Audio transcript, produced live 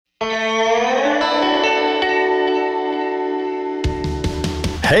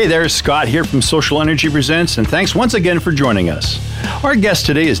Hey there, Scott here from Social Energy Presents, and thanks once again for joining us. Our guest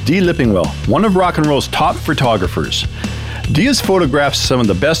today is Dee Lippingwell, one of rock and roll's top photographers. Dee has photographed some of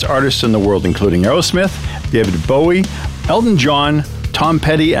the best artists in the world, including Aerosmith, David Bowie, Elton John, Tom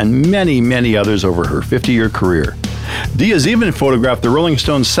Petty, and many, many others over her 50-year career. Dee has even photographed the Rolling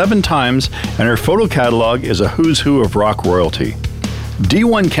Stones 7 times, and her photo catalog is a who's who of rock royalty. Dee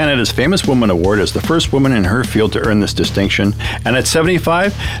won Canada's Famous Woman Award as the first woman in her field to earn this distinction, and at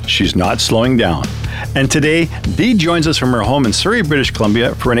 75, she's not slowing down. And today, Dee joins us from her home in Surrey, British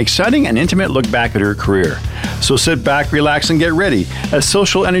Columbia for an exciting and intimate look back at her career. So sit back, relax, and get ready as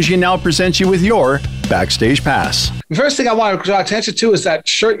Social Energy now presents you with your Backstage Pass. The first thing I want to draw attention to is that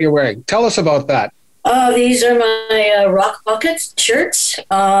shirt you're wearing. Tell us about that. These are my Rock Buckets shirts,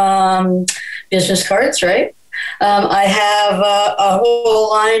 business cards, right? I have a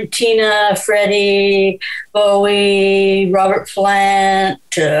whole line: Tina, Freddie, Bowie, Robert Plant,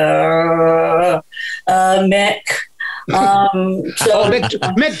 Mick.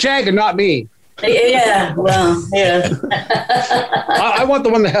 Mick Jagger, not me. Yeah, well, yeah. I want the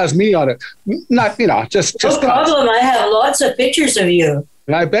one that has me on it. Not, just. No problem. I have lots of pictures of you.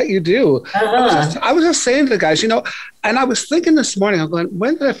 And I bet you do. Uh-huh. I was just saying to the guys, and I was thinking this morning, I'm going,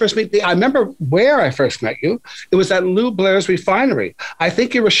 when did I first meet you? I remember where I first met you. It was at Lou Blair's refinery. I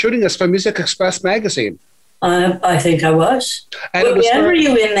think you were shooting us for Music Express magazine. I think I was. And what band were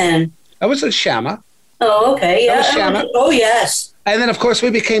you in then? I was at Shama. Oh, okay. Yeah. Shama. Oh, yes. And then, of course,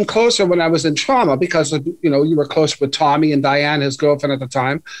 we became closer when I was in Trauma because, you were close with Tommy and Diane, his girlfriend at the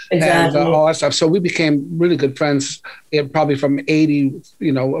time, exactly. And all that stuff. So we became really good friends probably from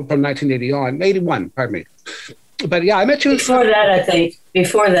 1981, pardon me. But yeah, I met you. Before that, I think.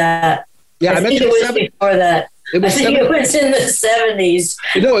 Before that. Yeah, I think it was before that. It was it was in the 70s.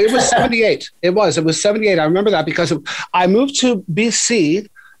 No, it was 78. It was 78. I remember that because I moved to BC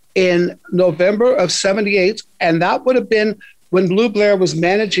in November of 78, and that would have been when Lou Blair was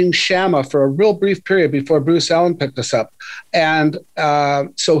managing Shama for a real brief period before Bruce Allen picked us up. And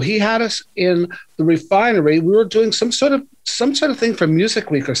so he had us in the refinery. We were doing some sort of thing for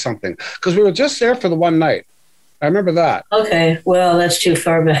Music Week or something, because we were just there for the one night. I remember that. Okay, well, that's too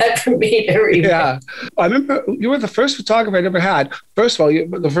far back for me to remember. Yeah, I remember you were the first photographer I'd ever had. First of all, you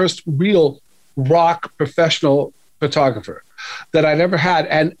were the first real rock professional photographer that I'd ever had.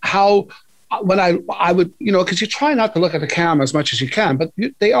 And how, when I would, because you try not to look at the camera as much as you can, but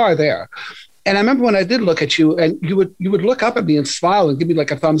they are there. And I remember when I did look at you, and you would look up at me and smile and give me like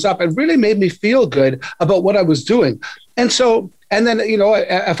a thumbs up. It really made me feel good about what I was doing. And so, and then,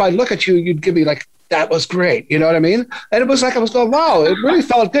 if I look at you, you'd give me like, that was great. You know what I mean? And it was like, I was going, wow, it really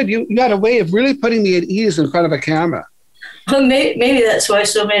felt good. You had a way of really putting me at ease in front of a camera. Well, maybe that's why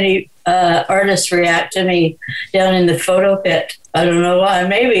so many artists react to me down in the photo pit. I don't know why.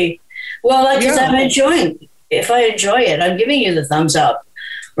 Maybe. Well, because I'm enjoying. If I enjoy it, I'm giving you the thumbs up,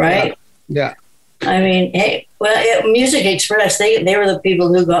 right? Yeah. I mean, hey, Music Express, they were the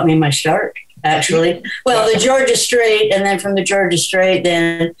people who got me my start, actually. Well, the Georgia Strait, and then from the Georgia Strait,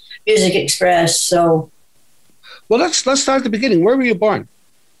 then Music Express. So, well, let's start at the beginning. Where were you born?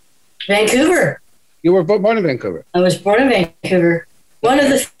 Vancouver. You were born in Vancouver. I was born in Vancouver. One of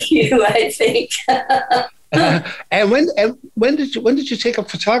the few, I think. And when did you take up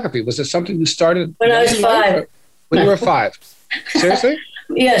photography? Was it something you started when I was 5? When you were 5? Seriously?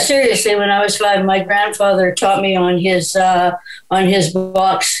 Yeah, seriously. When I was 5, my grandfather taught me on his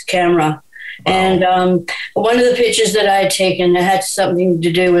box camera. Wow. And one of the pictures that I had taken had something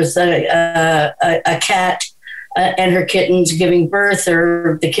to do with a cat and her kittens giving birth,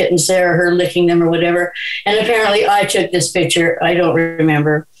 or the kittens there, her licking them or whatever. And apparently I took this picture. I don't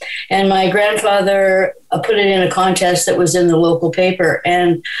remember. And my grandfather put it in a contest that was in the local paper.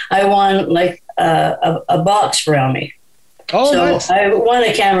 And I won like a box around me. Oh, so nice. I won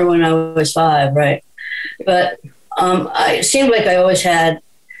a camera when I was 5, right? But it seemed like I always had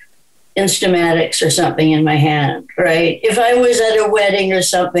Instamatics or something in my hand, right? If I was at a wedding or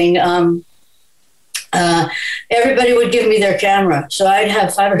something, everybody would give me their camera. So I'd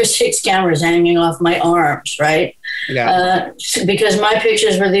have 5 or 6 cameras hanging off my arms, right? Yeah. Because my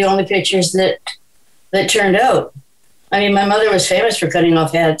pictures were the only pictures that turned out. I mean, my mother was famous for cutting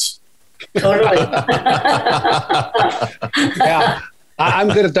off heads. Totally. Yeah, I'm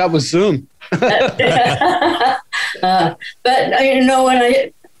good at that with Zoom. But when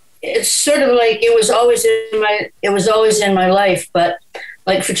it's sort of like it was always in my life, but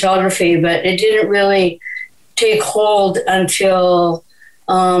like photography, but it didn't really take hold until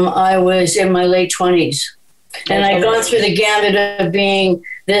I was in my late 20s. And I'd gone through the gambit of being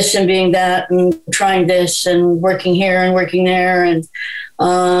this and being that and trying this and working here and working there. And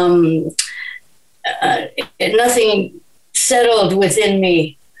nothing settled within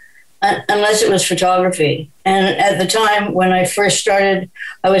me unless it was photography. And at the time when I first started,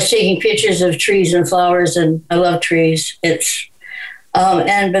 I was taking pictures of trees and flowers, and I love trees. But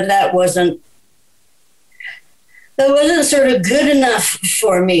that wasn't sort of good enough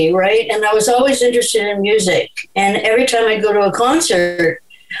for me, right? And I was always interested in music. And every time I'd go to a concert,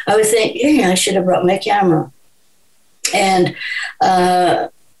 I would think, yeah, I should have brought my camera. And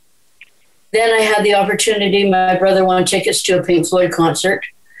then I had the opportunity. My brother wanted tickets to a Pink Floyd concert,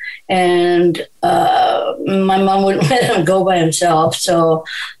 and my mom wouldn't let him go by himself, so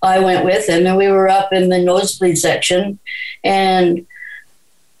I went with him, and we were up in the nosebleed section, and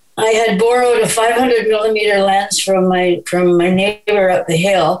I had borrowed a 500 millimeter lens from my neighbor up the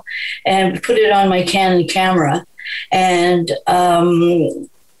hill, and put it on my Canon camera, and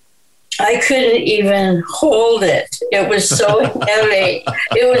I couldn't even hold it. It was so heavy.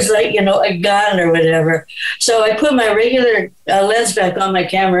 It was like, a gun or whatever. So I put my regular lens back on my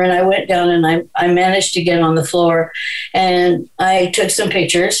camera, and I went down, and I managed to get on the floor, and I took some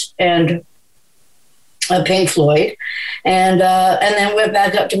pictures and Pink Floyd, and then went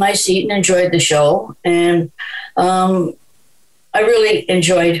back up to my seat and enjoyed the show. And I really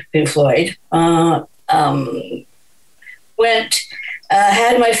enjoyed Pink Floyd.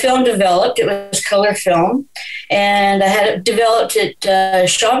 Had my film developed. It was color film, and I had it developed at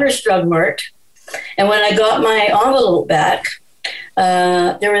Shoppers Drug Mart. And when I got my envelope back,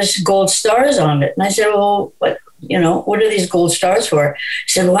 there was gold stars on it. And I said, well, what are these gold stars for?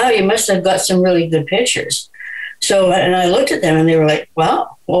 He said, wow, you must have got some really good pictures. So, and I looked at them, and they were like,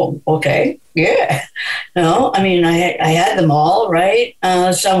 wow, well, okay, yeah. I had them all, right?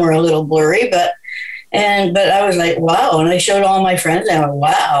 Some were a little blurry, but I was like, wow. And I showed all my friends, and I went,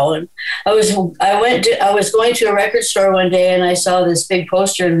 wow. And I was going to a record store one day, and I saw this big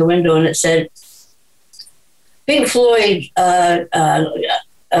poster in the window, and it said, Pink Floyd concert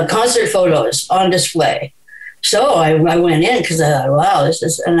photos on display. So I went in because I thought, wow,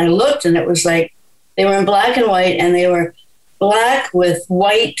 and I looked, and it was like, they were in black and white, and they were black with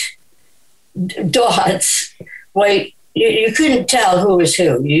white dots, white. You couldn't tell who was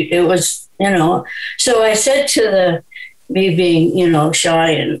who. It was, So I said to me being,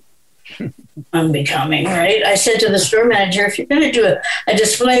 shy and unbecoming, right? I said to the store manager, if you're going to do a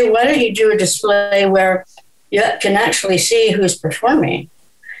display, why don't you do a display where you can actually see who's performing?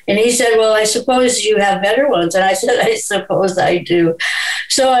 And he said, well, I suppose you have better ones. And I said, I suppose I do.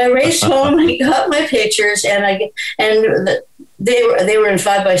 So I raced home, I got my pictures, and they were in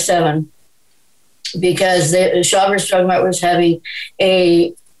 5x7 because the Shoppers Drug Mart was having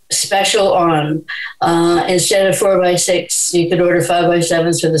a special on. Instead of 4x6, you could order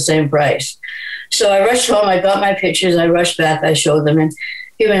 5x7s for the same price. So I rushed home, I got my pictures, I rushed back, I showed them, and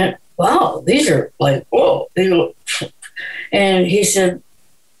he went, wow, these are like, whoa. And he said,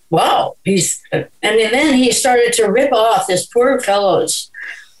 wow. And then he started to rip off this poor fellow's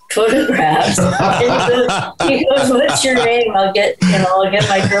photographs. He goes, what's your name? I'll get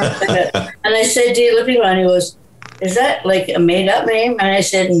my girlfriend. And I said, D. Lippingwell. And he goes, is that like a made up name? And I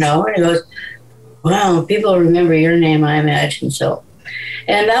said, no. And he goes, wow, people remember your name, I imagine so.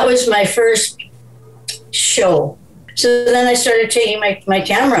 And that was my first show. So then I started taking my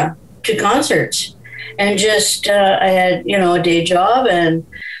camera to concerts, and just, I had, a day job, and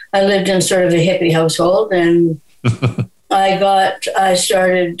I lived in sort of a hippie household, and I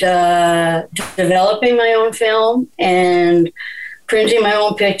started developing my own film and printing my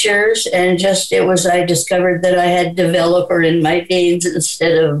own pictures, and I discovered that I had developer in my veins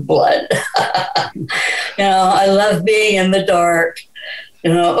instead of blood. I love being in the dark.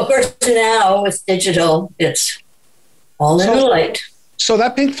 Of course, now with digital, it's all in the light. So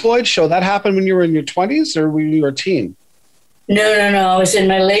that Pink Floyd show, that happened when you were in your 20s, or when you were a teen? No. I was in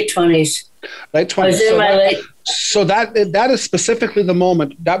my late 20s. Late 20s. I was in my late. So that is specifically the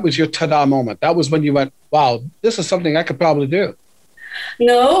moment. That was your ta-da moment. That was when you went, wow, this is something I could probably do.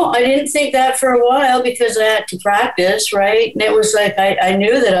 No, I didn't think that for a while because I had to practice, right? And it was like I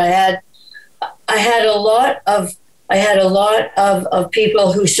knew that I had a lot of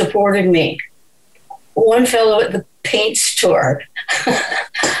people who supported me. One fellow at the paint store,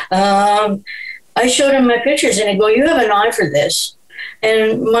 I showed him my pictures, and he'd go, you have an eye for this.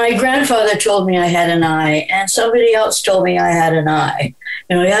 And my grandfather told me I had an eye, and somebody else told me I had an eye.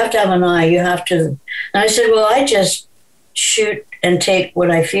 You have to have an eye. You have to. And I said, well, I just shoot and take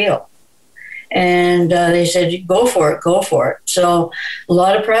what I feel. And they said, go for it. So a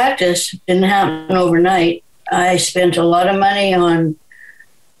lot of practice. Didn't happen overnight. I spent a lot of money on,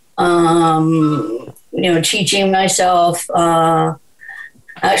 teaching myself.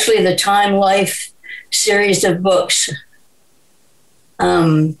 Actually, the Time Life series of books.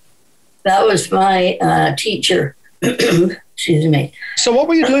 That was my teacher. Excuse me. So, what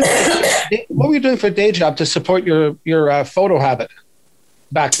were you doing? What were you doing for a day job to support your photo habit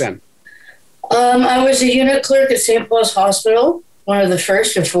back then? I was a unit clerk at St. Paul's Hospital, one of the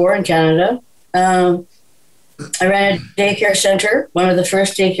first of 4 in Canada. I ran a daycare center, one of the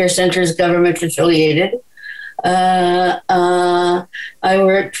first daycare centers government affiliated. I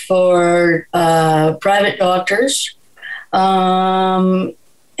worked for private doctors. And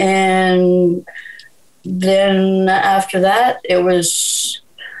then after that, it was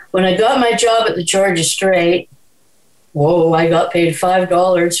when I got my job at the Georgia Strait. Whoa, I got paid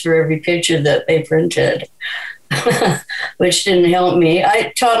 $5 for every picture that they printed, which didn't help me.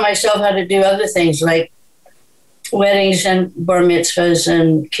 I taught myself how to do other things like weddings and bar mitzvahs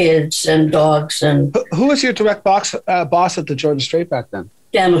and kids and dogs. And who was your direct boss at the Georgia Strait back then?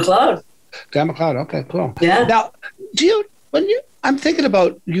 Dan McLeod. Dan McLeod. Okay, cool. Yeah. Now, I'm thinking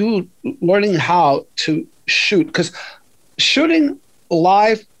about you learning how to shoot, because shooting a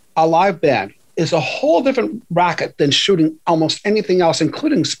live band is a whole different racket than shooting almost anything else,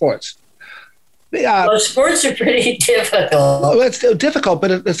 including sports. Well, sports are pretty difficult. Well, it's difficult,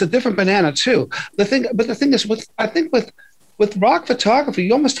 but it's a different banana too. The thing is, with rock photography,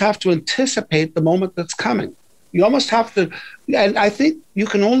 you almost have to anticipate the moment that's coming. You almost have to, and I think you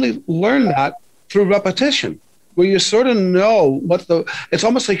can only learn that through repetition, where you sort of know it's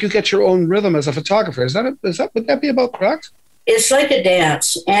almost like you get your own rhythm as a photographer. Would that be about correct? It's like a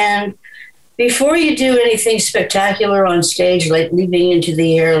dance. And before you do anything spectacular on stage, like leaping into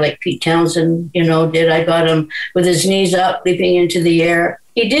the air, like Pete Townsend, did, I got him with his knees up, leaping into the air.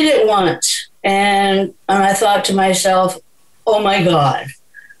 He did it once. And I thought to myself, oh my God,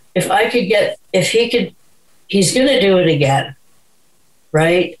 he's going to do it again.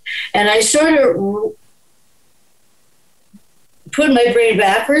 Right. And I sort of put my brain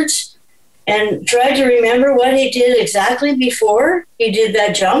backwards and tried to remember what he did exactly before he did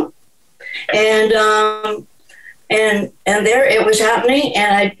that jump. And there it was happening,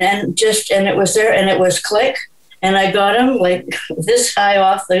 and it was there, and it was click, and I got him like this high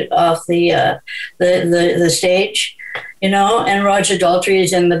off the stage, and Roger Daltrey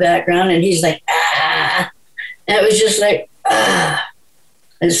is in the background, and he's like, ah, and it was just like, ah.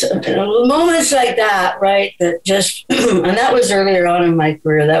 And so, moments like that, right? That just, and that was earlier on in my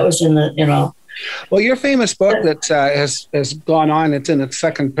career. That was in the, Well, your famous book that has gone on, it's in its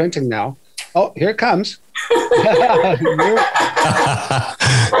second printing now. Oh, here it comes.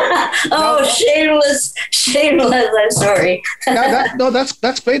 Oh, shameless. I'm sorry.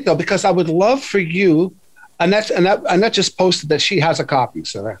 That's great though, because I would love for you. Annette just posted that she has a copy.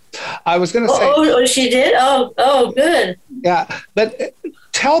 So I was going to say. Oh, she did. Oh, good. Yeah, but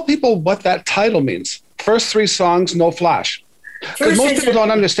tell people what that title means. First 3 songs, no flash. Because most people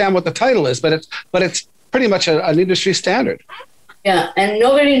don't understand what the title is, but it's pretty much an industry standard. Yeah, and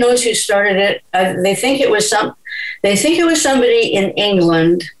nobody knows who started it. They think it was somebody in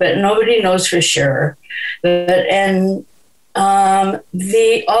England, but nobody knows for sure. All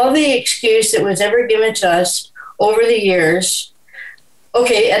the excuse that was ever given to us over the years.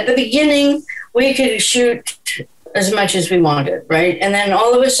 Okay, at the beginning we could shoot as much as we wanted, right? And then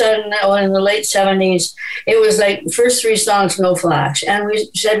all of a sudden, in the late 70s, it was like first 3 songs, no flash, and we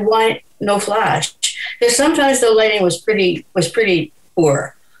said, why no flash? Because sometimes the lighting was pretty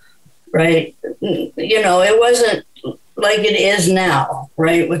poor, right? It wasn't like it is now,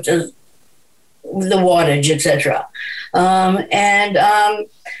 right? With the wattage, etc.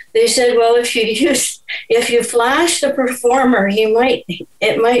 They said, well, if you flash the performer,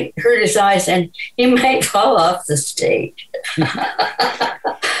 it might hurt his eyes and he might fall off the stage.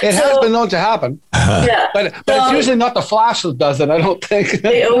 It has been known to happen. Yeah. But it's usually not the flash that does it, I don't think.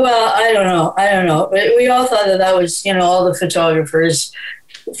 Well, I don't know. But we all thought that was, all the photographers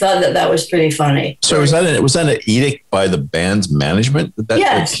thought that was pretty funny. So was that an edict by the band's management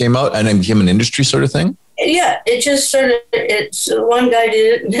that came out and it became an industry sort of thing? Yeah, it just it's one guy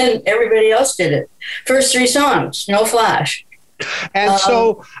did it and then everybody else did it. First 3 songs, no flash. And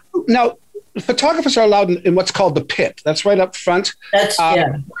so now photographers are allowed in what's called the pit. That's right up front. That's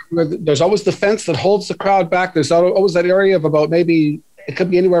There's always the fence that holds the crowd back. There's always that area of about maybe, it could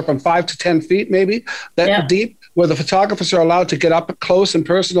be anywhere from 5 to 10 feet maybe, deep, where the photographers are allowed to get up close and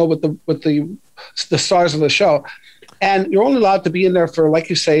personal with the stars of the show. And you're only allowed to be in there for, like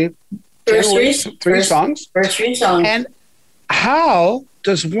you say, First 3 songs. First 3 songs. And how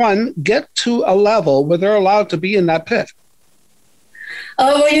does one get to a level where they're allowed to be in that pit?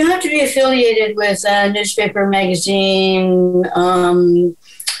 Well, you have to be affiliated with a newspaper, magazine.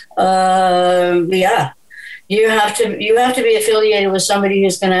 Yeah, you have to be affiliated with somebody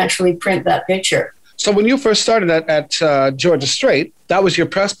who's going to actually print that picture. So when you first started at Georgia Strait, that was your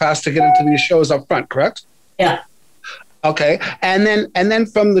press pass to get into these shows up front, correct? Yeah. Okay, and then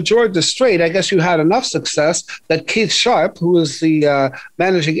from the Georgia Strait, I guess you had enough success that Keith Sharp, who was the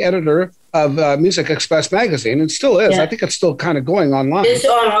managing editor of Music Express magazine, and still is. Yeah. I think it's still kind of going online. It's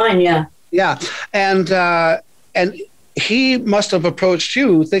online, yeah. Yeah, and he must have approached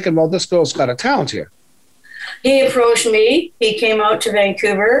you thinking, well, this girl's got a talent here. He approached me. He came out to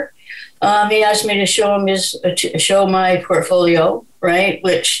Vancouver. He asked me to show my portfolio, right?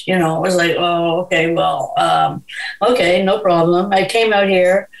 Which, was like, oh, okay, well, okay, no problem. I came out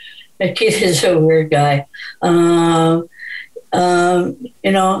here. Keith is a weird guy. I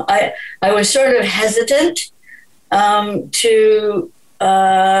was sort of hesitant to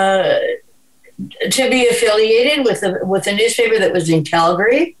be affiliated with a newspaper that was in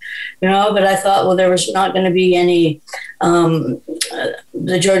Calgary, but I thought, well, there was not going to be any,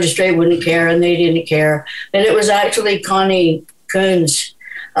 the Georgia Strait wouldn't care and they didn't care. And it was actually Connie Coons,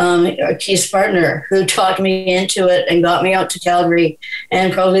 Keith's partner, who talked me into it and got me out to Calgary.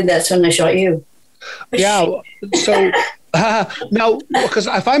 And probably that's when I shot you. Yeah. So now, because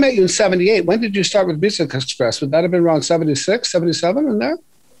if I met you in 78, when did you start with Music Express? Would that have been around 76, 77 in there?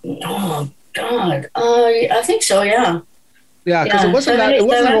 Oh, God. I think so, yeah. Yeah, because it wasn't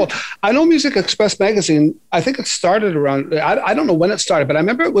old. I know Music Express magazine, I think it started around, I don't know when it started, but I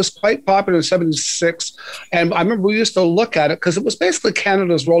remember it was quite popular in 76. And I remember we used to look at it because it was basically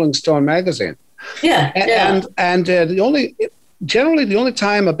Canada's Rolling Stone magazine. Yeah. And generally the only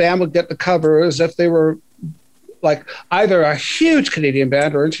time a band would get the cover is if they were like either a huge Canadian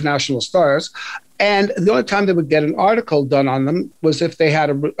band or international stars. And the only time they would get an article done on them was if they had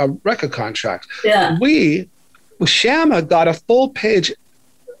a record contract. Yeah. Shamma got a full-page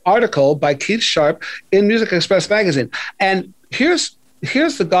article by Keith Sharp in Music Express magazine. And here's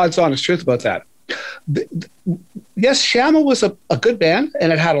the God's honest truth about that. Yes, Shamma was a good band,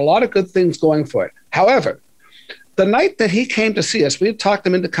 and it had a lot of good things going for it. However, the night that he came to see us, we had talked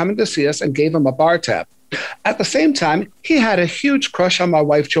him into coming to see us and gave him a bar tab. At the same time, he had a huge crush on my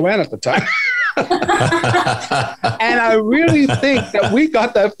wife, Joanne, at the time. And I really think that we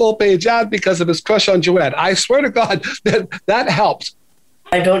got that full-page ad because of his crush on Joanne. I swear to God that helped.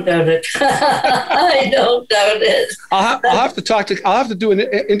 I don't doubt it. I don't doubt it. I'll have to do an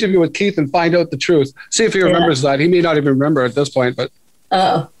interview with Keith and find out the truth. See if he remembers that. He may not even remember at this point. But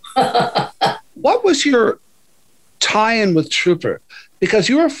what was your tie-in with Trooper? Because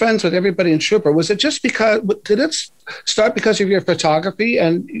you were friends with everybody in Trooper. Was it just because, did it start because of your photography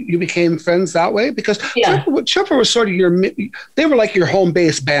and you became friends that way? Because Trooper was sort of they were like your home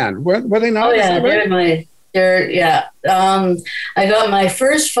base band. Were they not? Oh, yeah, I got my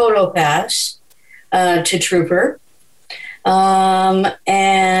first photo pass to Trooper.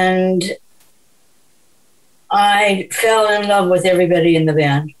 And I fell in love with everybody in the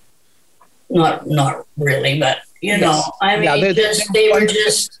band. Not really, but Yes. I mean,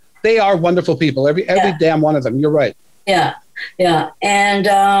 they are wonderful people. Every damn one of them. You're right. Yeah. And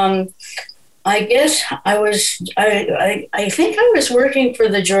I guess I think I was working for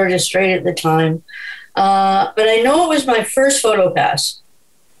the Georgia Strait at the time. But I know it was my first photo pass.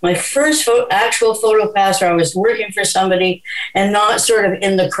 My first actual photo pass where I was working for somebody and not sort of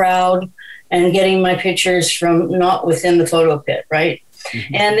in the crowd and getting my pictures from not within the photo pit, right?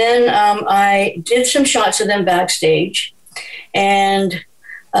 Mm-hmm. And then I did some shots of them backstage, and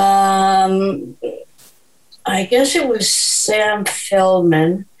I guess it was Sam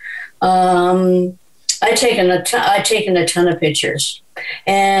Feldman. I'd taken a ton of pictures,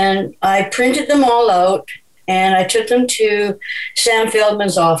 and I printed them all out, and I took them to Sam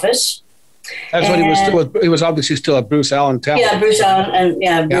Feldman's office. That's when he was still. He was obviously still at Bruce Allen Talent. Yeah, Bruce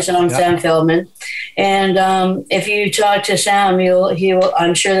Allen, Sam Feldman. And if you talk to Sam,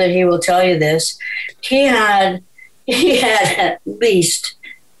 I'm sure that he will tell you this. He had at least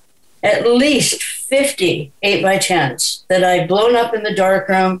 50 8x10s that I'd blown up in the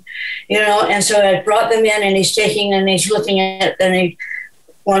darkroom, and so I brought them in, and he's taking and he's looking at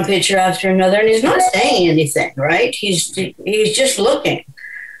one picture after another, and he's not saying anything, right? He's just looking,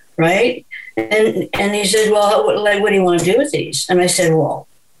 right? And he said, well, what do you want to do with these? And I said, well,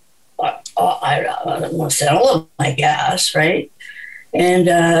 I don't want to sell them, I guess, right?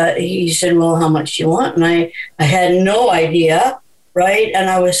 And he said, well, how much do you want? And I had no idea, right? And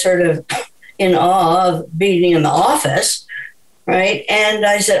I was sort of in awe of being in the office, right? And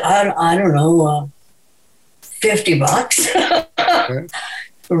I said, I don't know, $50. Okay.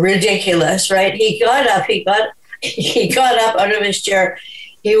 Ridiculous, right? He got up out of his chair.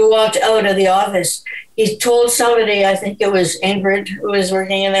 He walked out of the office. He told somebody, I think it was Ingrid, who was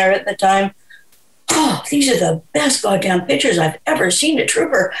working in there at the time, "Oh, these are the best goddamn pictures I've ever seen, a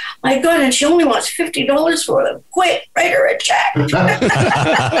trooper. My God, and she only wants $50 for them. Quick, write her a check."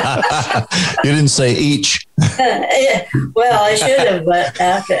 You didn't say each. Well, I should have, but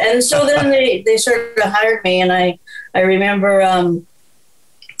after. And so then they sort of hired me, and I remember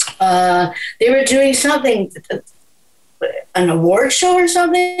they were doing something, an award show or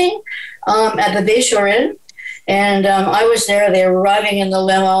something at the Bayshore Inn. And I was there. They were arriving in the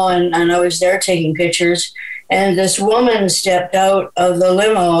limo, and I was there taking pictures. And this woman stepped out of the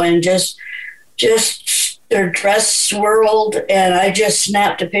limo and just her dress swirled, and I just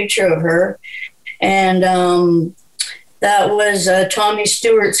snapped a picture of her. And that was Tommy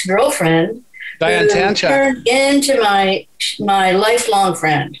Stewart's girlfriend, Diane Tanchak, turned into my lifelong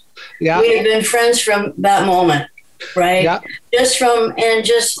friend. Yeah, we had been friends from that moment, right? Yeah.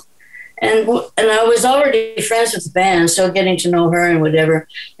 And I was already friends with the band, so getting to know her and whatever,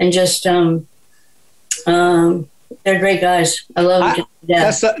 and just they're great guys. I love them to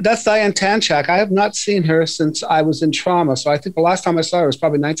death. That's Diane Tanchak. I have not seen her since I was in trauma, so I think the last time I saw her was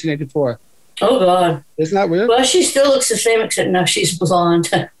probably 1984. Oh God, isn't that weird? Well, she still looks the same, except now she's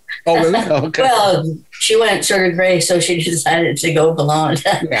blonde. Oh really? Oh, okay. Well, she went sort of gray, so she decided to go blonde.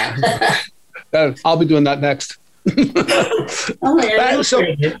 Yeah, I'll be doing that next. Oh yeah. So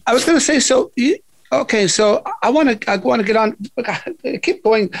I was going to say, so I want to get on. I keep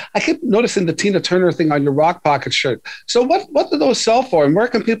noticing the Tina Turner thing on your Rock Pocket shirt. So what do those sell for, and where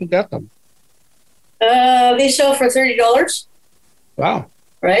can people get them? They sell for $30. Wow.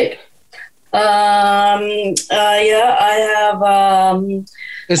 Right. Yeah, I have.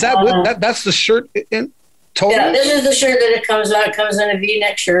 Is that that's the shirt in total? Yeah, this is the shirt that it comes on. It comes in a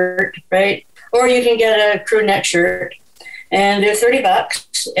V-neck shirt, right? Or you can get a crew neck shirt, and they're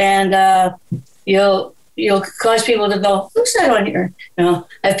 $30, and you'll cause people to go, "Who's that on here?" I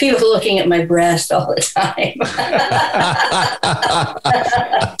have people looking at my breast all the time.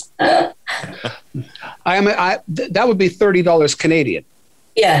 That would be $30 Canadian.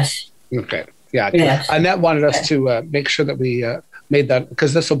 Yes. Okay. Yeah. Yes. Annette wanted us to make sure that we made that,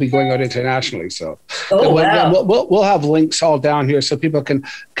 because this will be going out internationally. So wow. we'll have links all down here so people can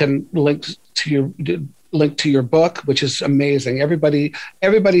link to your book, which is amazing. Everybody.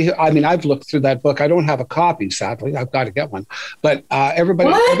 I mean, I've looked through that book. I don't have a copy, sadly. I've got to get one. But everybody,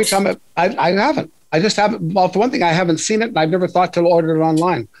 what? every time I haven't. I just haven't. Well, for one thing, I haven't seen it, and I've never thought to order it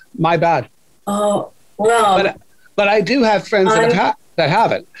online. My bad. Oh well. But I do have friends that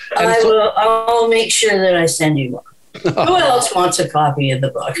have it. And I'll make sure that I send you one. Who else wants a copy of the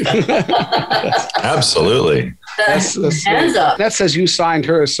book? Absolutely. Hands up. That says you signed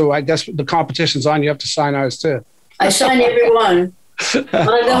hers, so I guess the competition's on. You have to sign ours too. I sign every one.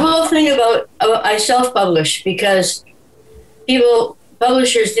 The whole thing about I self-publish because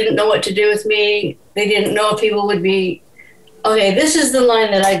publishers didn't know what to do with me. They didn't know if people would be okay. This is the line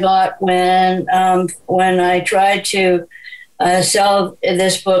that I got when I tried to sell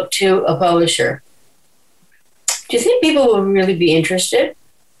this book to a publisher. Do you think people will really be interested?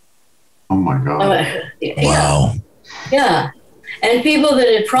 Oh my God! Yeah. Wow. Yeah, and people that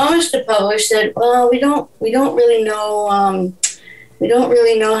had promised to publish said, "Well, we don't really know. We don't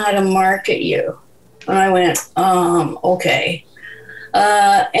really know how to market you." And I went, "Okay."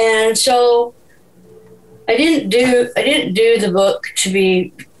 And so I didn't do the book to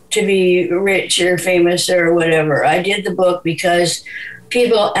be rich or famous or whatever. I did the book because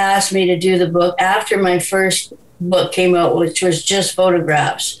people asked me to do the book after my first book came out, which was just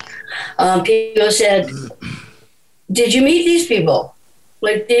photographs. People said, "Did you meet these people?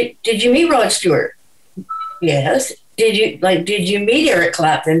 Like, did you meet Rod Stewart?" Yes. Did you meet Eric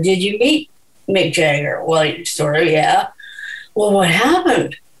Clapton? Did you meet Mick Jagger? Well, sort of, yeah. Well, what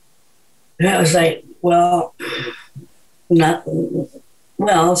happened? And I was like,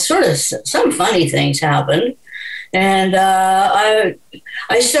 sort of some funny things happened. And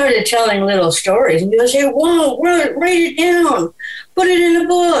I started telling little stories, and people say, "Whoa, write it down, put it in a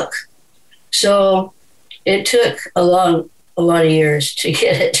book." So it took a lot of years to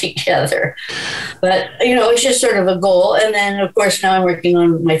get it together, but it's just sort of a goal. And then, of course, now I'm working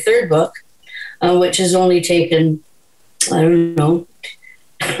on my third book, which has only taken, I don't know,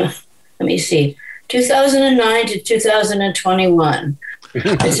 let me see, 2009 to 2021.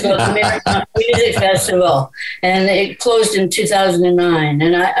 It's about the American Music Festival, and it closed in 2009.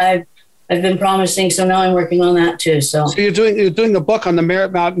 And I I've been promising, so now I'm working on that too. So you're doing a book on the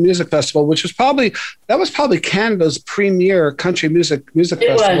Merritt Mountain Music Festival, which was probably Canada's premier country music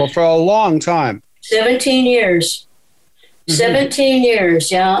festival for a long time. 17 years. 17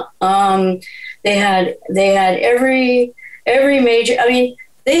 years, yeah. They had every major. I mean,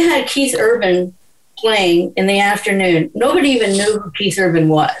 they had Keith Urban playing in the afternoon. Nobody even knew who Keith Urban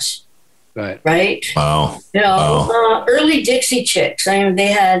was. Right. Wow. Early Dixie Chicks. I mean, they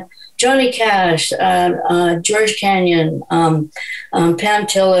had Johnny Cash, George Canyon, Pam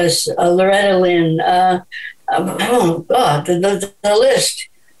Tillis, Loretta Lynn. Oh God, the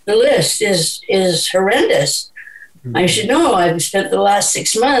list is horrendous. I should know. I've spent the last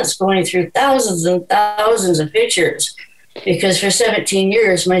 6 months going through thousands and thousands of pictures because for 17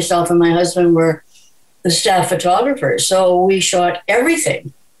 years, myself and my husband were the staff photographers. So we shot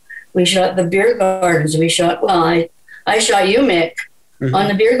everything. We shot the beer gardens. I shot you, Mick, on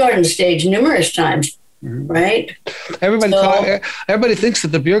the beer garden stage numerous times. Right. Everybody thinks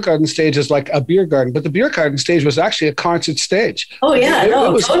that the beer garden stage is like a beer garden, but the beer garden stage was actually a concert stage. Oh yeah,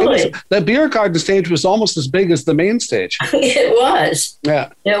 totally. The beer garden stage was almost as big as the main stage. It was. Yeah.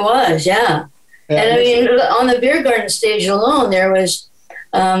 It was. Yeah. And I mean, on the beer garden stage alone, there was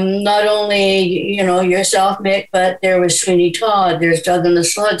not only yourself, Mick, but there was Sweeney Todd. There's Doug and the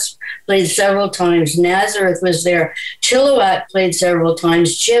Slugs played several times. Nazareth was there. Chilliwack played several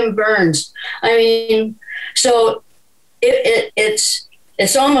times. Jim Burns. I mean, so it's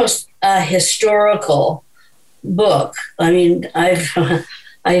almost a historical book. I mean, I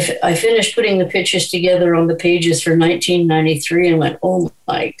finished putting the pictures together on the pages for 1993 and went, oh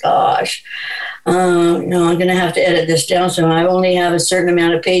my gosh. I'm going to have to edit this down, so I only have a certain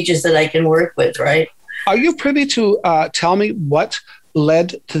amount of pages that I can work with, right? Are you privy to tell me what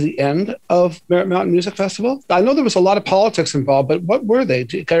led to the end of Merritt Mountain Music Festival? I know there was a lot of politics involved, but what were they?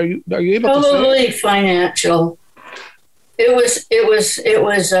 Are you able to say? Probably financial. It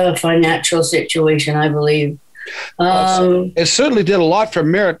was a financial situation, I believe. It certainly did a lot for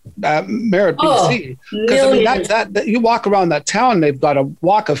Merritt, BC. Because that you walk around that town, they've got a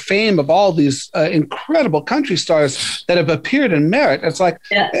walk of fame of all these incredible country stars that have appeared in Merritt. It's like,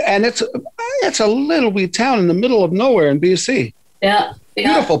 and it's a little wee town in the middle of nowhere in BC. Yeah,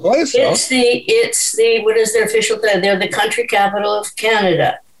 beautiful place. It's the what is their official title? They're the country capital of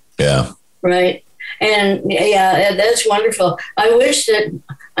Canada. Yeah. Right. And that's wonderful. I wish that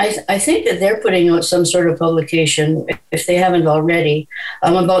I think that they're putting out some sort of publication, if they haven't already,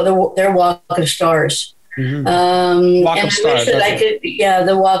 about their Walk of Stars. Mm-hmm. Walk of Stars.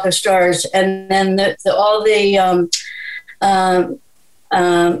 The Walk of Stars, and then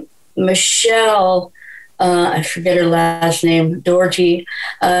Michelle. I forget her last name, Doherty.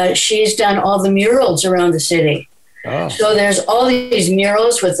 She's done all the murals around the city. Oh. So there's all these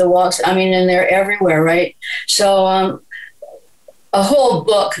murals with the walks. I mean, and they're everywhere, right? So a whole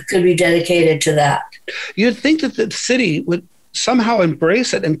book could be dedicated to that. You'd think that the city would somehow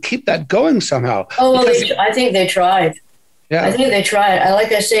embrace it and keep that going somehow. Oh, well, I think they tried. Yeah. I think they tried.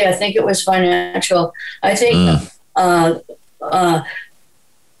 Like I say, I think it was financial. I think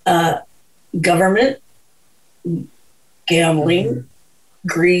government, gambling,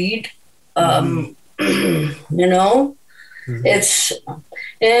 greed, it's,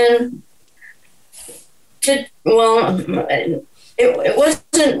 and it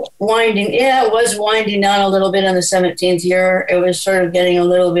wasn't winding. Yeah, it was winding down a little bit in the 17th year. It was sort of getting a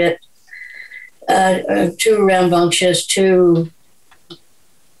little bit too rambunctious, too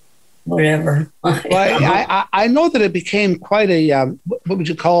whatever. Well, I know that it became quite a, what would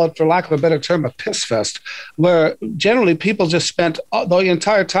you call it, for lack of a better term, a piss fest, where generally people just spent the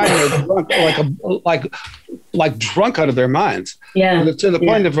entire time drunk, like drunk out of their minds. Yeah. To the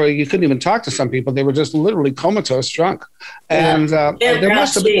point of where you couldn't even talk to some people. They were just literally comatose drunk. And there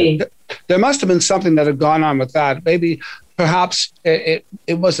must have been something that had gone on with that. Maybe perhaps it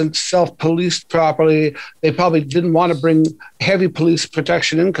wasn't self-policed properly. They probably didn't want to bring heavy police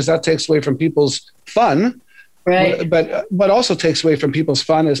protection in because that takes away from people's fun. Right. But what also takes away from people's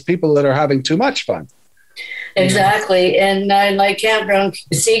fun is people that are having too much fun. Exactly. And like Campground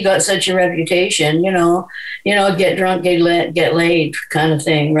C got such a reputation, get drunk, get laid kind of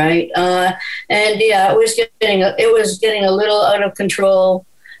thing. Right. And yeah, it was getting a little out of control.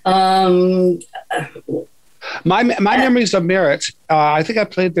 My memories of Merritt, I think I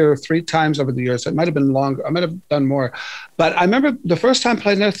played there 3 times over the years. It might have been longer. I might have done more. But I remember the first time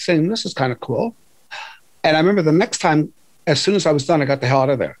playing there saying, this is kind of cool. And I remember the next time, as soon as I was done, I got the hell out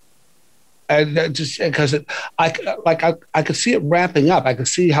of there. And just because I could see it ramping up. I could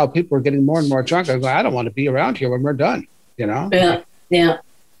see how people were getting more and more drunk. I go, I don't want to be around here when we're done, Yeah, yeah.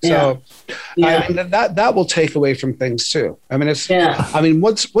 So, Yeah. I mean, that will take away from things too. I mean,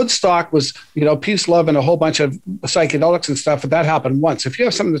 Woodstock was, peace, love, and a whole bunch of psychedelics and stuff, but that happened once. If you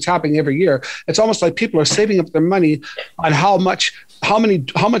have something that's happening every year, it's almost like people are saving up their money on how much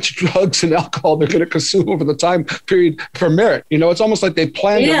drugs and alcohol they're going to consume over the time period for merit. It's almost like they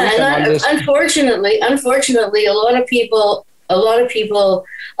planned everything on this. Unfortunately, a lot of people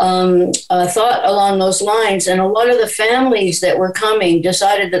thought along those lines, and a lot of the families that were coming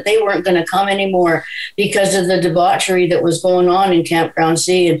decided that they weren't going to come anymore because of the debauchery that was going on in Campground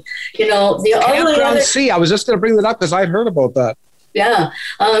C. And Campground C, I was just going to bring that up because I'd heard about that. Yeah,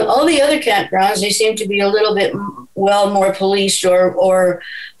 all the other campgrounds, they seem to be a little bit more policed or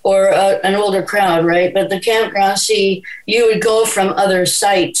an older crowd, right? But the Campground C, you would go from other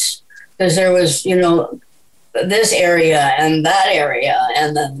sites because there was this area and that area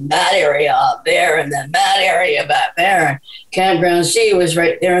and then that area up there and then that area back there. Campground C was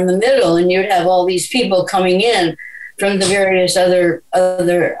right there in the middle, and you'd have all these people coming in from the various other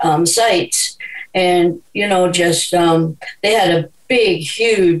sites, and they had a big,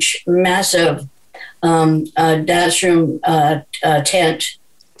 huge, massive dance room tent.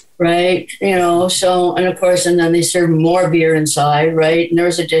 Right, so, and of course, and then they serve more beer inside, right? And there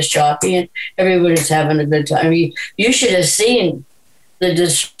was a disc jockey, and everybody's having a good time. You should have seen the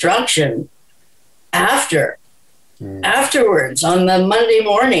destruction afterwards on the Monday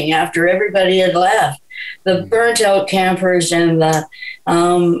morning after everybody had left. The burnt out campers and the,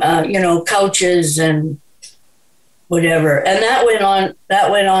 couches and whatever. And that went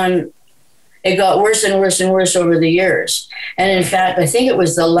on. It got worse and worse and worse over the years. And in fact, I think it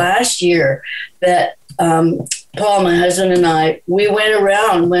was the last year that Paul, my husband, and I, we went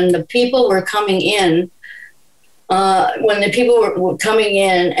around when the people were coming in, were coming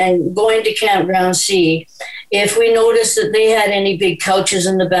in and going to Campground C. If we noticed that they had any big couches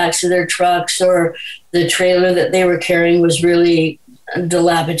in the backs of their trucks, or the trailer that they were carrying was really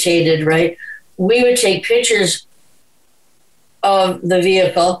dilapidated, right? We would take pictures of the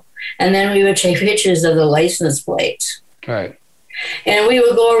vehicle, and then we would take pictures of the license plates. Right. And we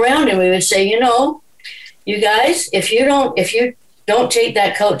would go around and we would say, you guys, if you don't take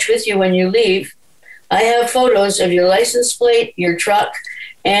that couch with you when you leave, I have photos of your license plate, your truck,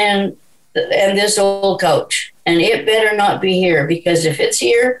 and this old couch. And it better not be here, because if it's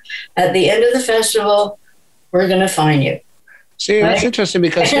here at the end of the festival, we're going to find you. See, that's interesting,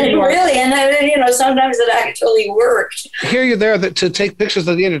 because sometimes it actually worked. Here you're there to take pictures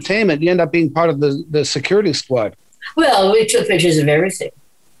of the entertainment. You end up being part of the security squad. Well, we took pictures of everything,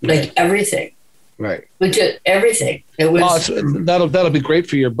 like everything. Right. We took everything. It was that'll be great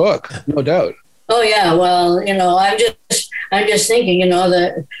for your book, no doubt. Oh yeah. Well, I'm just thinking,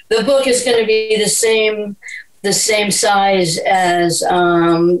 the book is going to be the same size as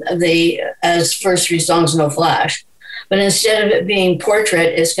as First Three Songs No Flash. But instead of it being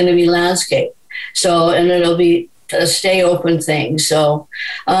portrait, it's going to be landscape. So, and it'll be a stay open thing. So,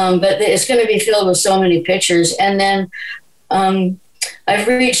 but it's going to be filled with so many pictures. And then I've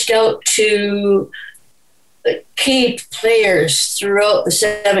reached out to key players throughout the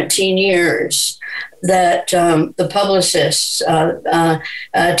 17 years that the publicists,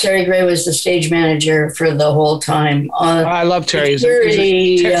 Terry Gray was the stage manager for the whole time. I love Terry.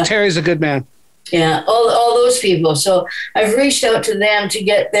 Terry's a good man. Yeah, all those people. So I've reached out to them to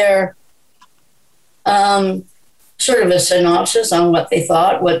get their sort of a synopsis on what they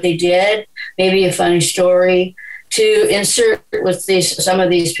thought, what they did, maybe a funny story to insert with some of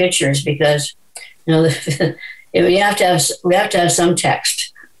these pictures, because we have to have some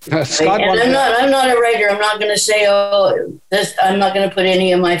text. Scott, and I'm not a writer. I'm not going to say, I'm not going to put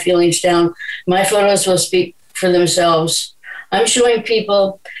any of my feelings down. My photos will speak for themselves. I'm showing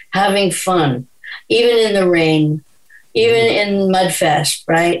people having fun, even in the rain, even in Mudfest,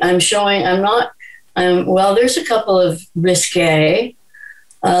 right? There's a couple of risque,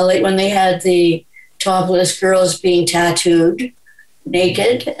 like when they had the topless girls being tattooed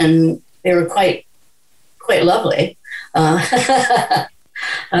naked, and they were quite lovely. But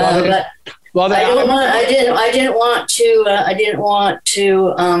I didn't want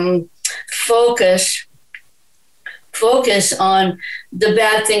to focus on the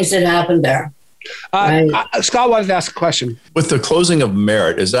bad things that happened there. Right. Scott wanted to ask a question. With the closing of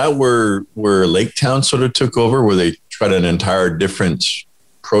Merritt, is that where Lake Town sort of took over, where they tried an entire different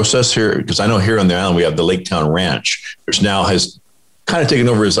process here? Because I know here on the island we have the Lake Town Ranch, which now has kind of taken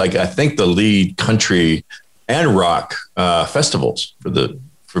over as, like, I think the lead country and rock festivals for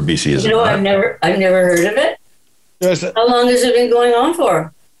BC. Is I've never heard of it. How long has it been going on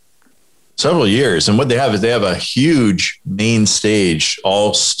for? Several years. And what they have is they have a huge main stage,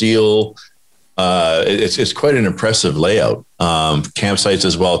 all steel. It's quite an impressive layout. Campsites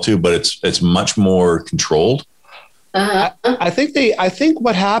as well too, but it's much more controlled. I think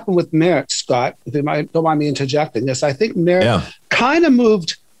what happened with Merritt, Scott, if you don't mind me interjecting this, I think Merritt kind of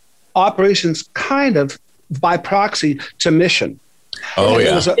moved operations kind of by proxy to Mission. Oh,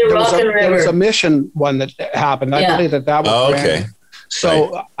 there was a Mission one that happened. I believe that was okay.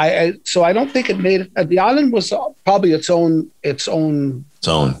 So right. So I don't think it made it. The island was probably its own.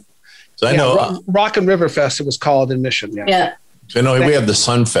 So I know Rock and River Fest. It was called in Mission. Yeah. So I know we have the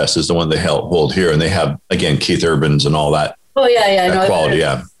Sun Fest is the one they hold here, and they have again Keith Urban's and all that. Oh yeah. Quality,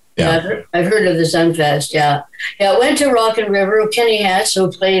 I've heard of the Sun Fest. Yeah. I went to Rock and River. Kenny Hatch,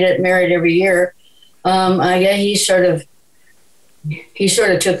 who played at Merritt every year. He sort of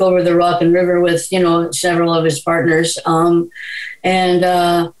took over the Rock and River with several of his partners. And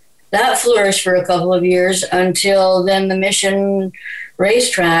that flourished for a couple of years until then the Mission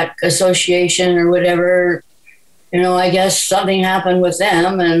Racetrack Association or whatever, I guess something happened with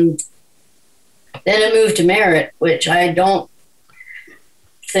them, and then it moved to Merritt, which I don't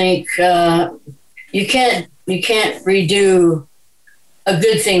think you can't redo a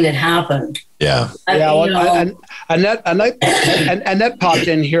good thing that happened. Yeah. Annette popped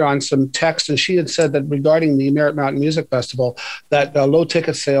in here on some text, and she had said that regarding the Merritt Mountain Music Festival, that low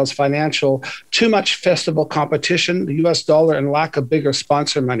ticket sales, financial, too much festival competition, the U.S. dollar, and lack of bigger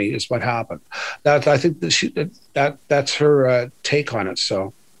sponsor money is what happened. I think that's her take on it.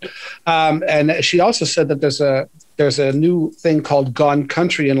 So, and she also said that there's a new thing called Gone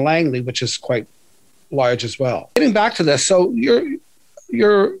Country in Langley, which is quite large as well. Getting back to this, so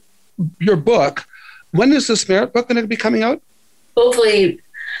your book, when is this Merritt book going to be coming out? Hopefully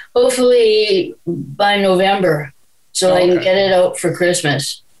by November, so I can get it out for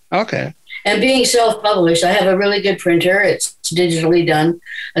Christmas. Okay. And being self-published, I have a really good printer. It's digitally done.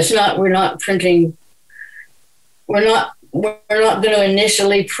 We're not printing. We're not going to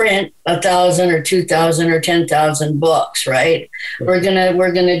initially print 1,000 or 2,000 or 10,000 books, right? We're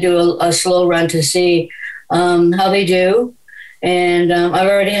gonna do a slow run to see how they do. And I've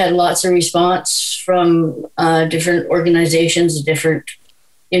already had lots of response from different organizations, different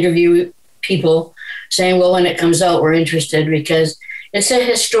interview people saying, well, when it comes out, we're interested because it's a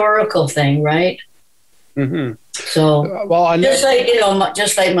historical thing, right? Mm-hmm. So,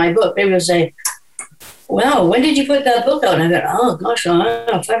 just like my book, they would say, wow, when did you put that book out? And I go, oh, gosh, I don't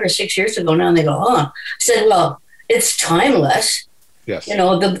know, 5 or 6 years ago now. And they go, oh. I said, well, it's timeless. Yes.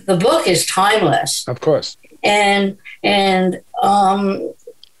 The book is timeless. Of course. And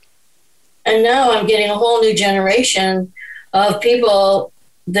now I'm getting a whole new generation of people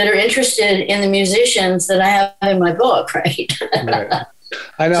that are interested in the musicians that I have in my book, right? Right.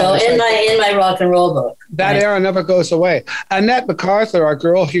 I know. So in my rock and roll book. That era never goes away. Annette MacArthur, our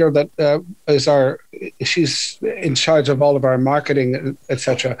girl here that she's in charge of all of our marketing,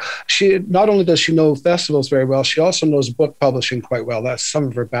 etc. She not only does she know festivals very well, she also knows book publishing quite well. That's some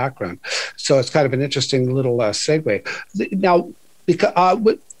of her background. So it's kind of an interesting little segue. Now, because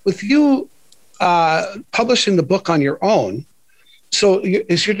with you publishing the book on your own, so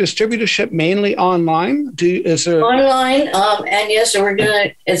is your distributorship mainly online? Online? And yes, so we're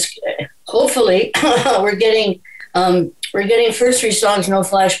gonna. It's hopefully we're getting First Three Songs No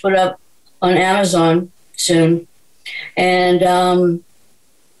Flash put up on Amazon soon, and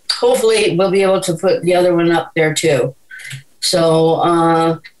hopefully we'll be able to put the other one up there too. So,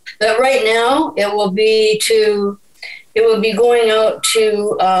 but right now it will be going out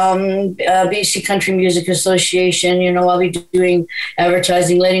to BC Country Music Association. I'll be doing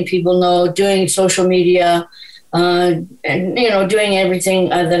advertising, letting people know, doing social media, and doing everything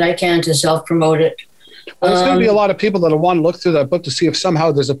that I can to self-promote it. Well, there's going to be a lot of people that'll want to look through that book to see if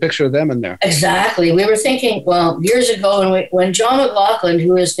somehow there's a picture of them in there. Exactly. We were thinking, years ago, when John McLaughlin,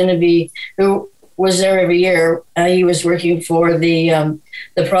 who was there every year, he was working for the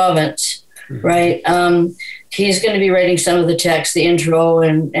province, mm-hmm. right? He's going to be writing some of the text, the intro,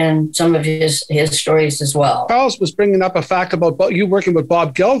 and some of his stories as well. Charles was bringing up a fact about you working with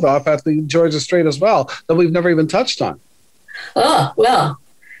Bob Geldof at the Georgia Strait as well that we've never even touched on. Oh, well,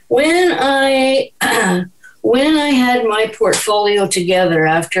 when I had my portfolio together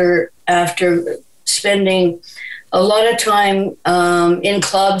after spending a lot of time in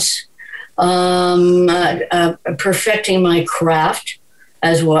clubs, perfecting my craft,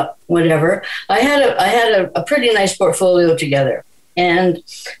 as whatever. I had a pretty nice portfolio together, and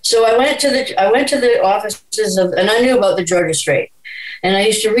so I went to the offices and I knew about the Georgia Strait, And I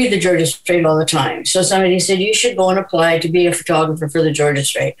used to read the Georgia Strait all the time. So somebody said, you should go and apply to be a photographer for the Georgia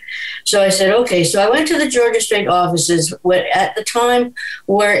Strait. So I said, okay. So I went to the Georgia Strait offices, at the time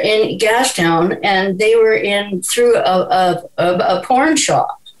were in Gastown, and they were through a porn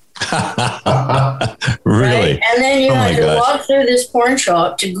shop. Really? Right? And then you had to walk through this porn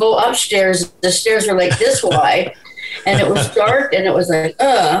shop to go upstairs. The stairs were like this wide. And it was dark, and it was like,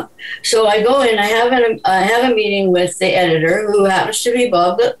 So I go in. I have a meeting with the editor, who happens to be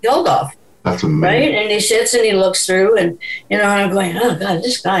Bob Geldof. That's amazing. Right? And he sits and he looks through, and and I'm going, oh God,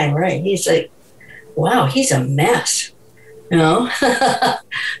 this guy, right? He's like, wow, he's a mess, But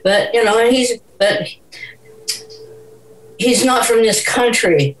and he's not from this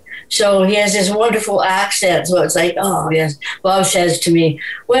country. So he has this wonderful accent. So it's like, oh yes. Bob says to me,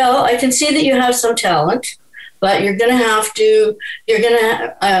 well, I can see that you have some talent, but you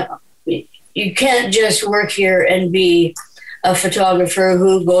can't just work here and be a photographer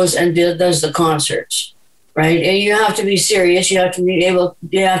who goes and does the concerts, right? And you have to be serious. You have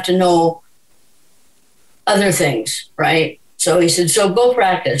to know other things, right? So he said, so go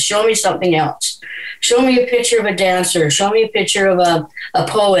practice. Show me something else. Show me a picture of a dancer. Show me a picture of a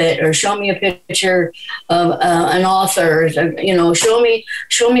poet, or show me a picture of an author. Show me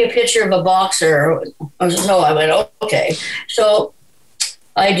a picture of a boxer. So I went, okay. So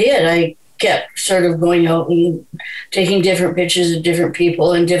I did. I kept sort of going out and taking different pictures of different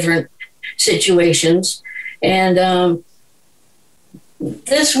people in different situations. And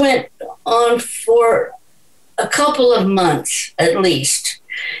this went on for a couple of months at least.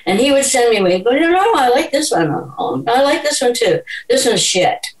 And he would send me away, go, I like this one. Oh, I like this one too. This one's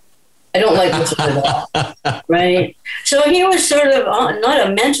shit. I don't like this one at all. Right? So he was sort of not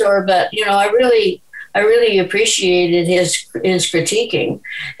a mentor, but, I really appreciated his critiquing.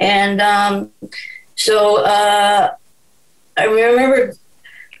 And so I remember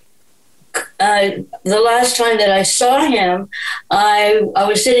the last time that I saw him, I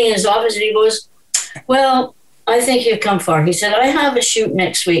was sitting in his office, and he goes, well, I think you've come far. He said, I have a shoot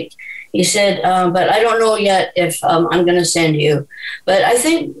next week. He said, but I don't know yet if I'm going to send you. But I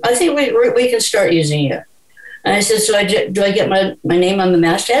think we can start using you. And I said, so do I get my name on the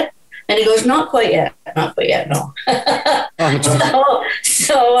masthead? And he goes, not quite yet. Not quite yet, no.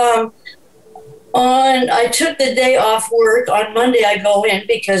 I took the day off work. On Monday, I go in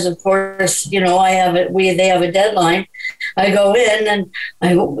because, of course, they have a deadline. I go in and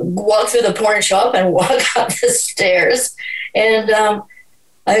I walk through the porn shop and walk up the stairs. And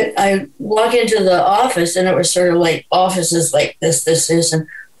I walk into the office, and it was sort of like offices like this, and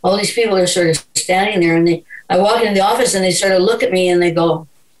all these people are sort of standing there. And I walk into the office, and they sort of look at me, and they go,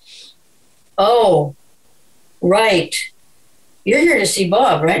 oh, right. You're here to see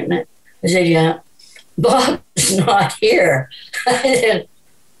Bob, right? And I said, yeah. Bob's not here. I said,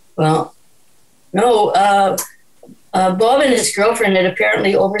 well, no. Bob and his girlfriend had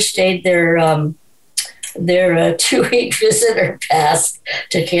apparently overstayed their 2-week visitor pass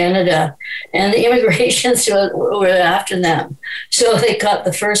to Canada, and the immigrations were after them. So they caught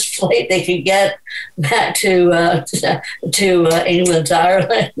the first flight they could get back to England,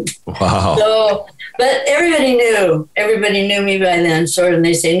 Ireland. Wow. So, but everybody knew me by then, sort of. And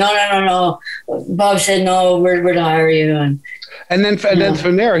they say, no. Bob said, no, we're to hire you. And then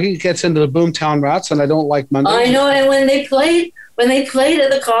from there, he gets into the Boomtown Rats, and I Don't Like Monday. I know. And when they played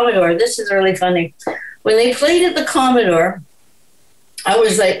at the Commodore, this is really funny. When they played at the Commodore, I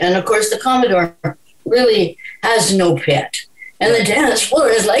was like, and of course the Commodore really has no pit, and the dance floor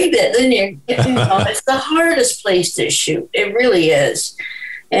is like that. Then it's the hardest place to shoot. It really is.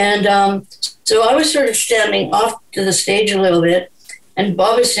 And so I was sort of standing off to the stage a little bit, and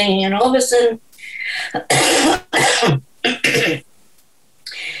Bob was singing, and all of a sudden,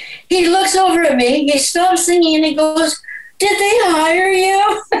 he looks over at me, he stops singing, and he goes, did they hire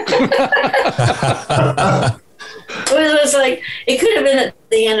you? It was like, it could have been at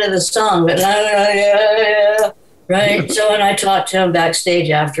the end of the song, but right? So, and I talked to him backstage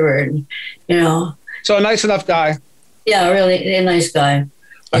afterward, So a nice enough guy. Yeah, really a nice guy.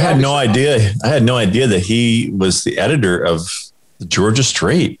 I had no idea that he was the editor of the Georgia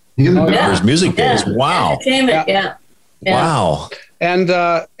Strait. His music days. Wow. Yeah. Wow. And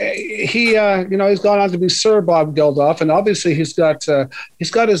he's gone on to be Sir Bob Geldof, and obviously he's got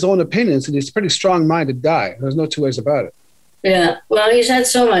his own opinions, and he's a pretty strong-minded guy. There's no two ways about it. Yeah. Well, he's had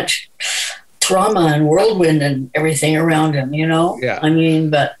so much trauma and whirlwind and everything around him, Yeah. I mean,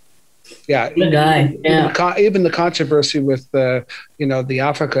 but yeah, good guy. Even the controversy with the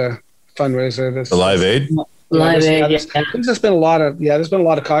Africa fundraiser. The Live Aid. Live Aid. There's just been a lot of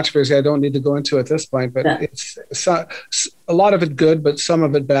controversy. I don't need to go into at this point, but it's a lot of it good, but some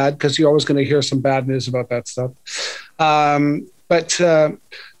of it bad, because you're always going to hear some bad news about that stuff. But there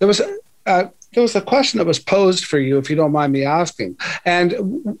was a question that was posed for you, if you don't mind me asking,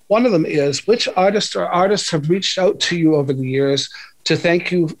 and one of them is: which artists have reached out to you over the years to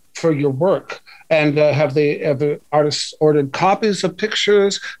thank you for your work? And have the artists ordered copies of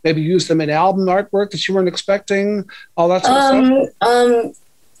pictures, maybe used them in album artwork that you weren't expecting, all that sort of stuff?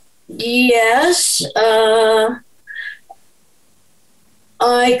 Yes.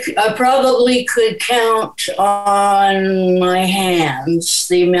 I probably could count on my hands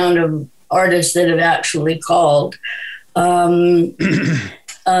the amount of artists that have actually called. I've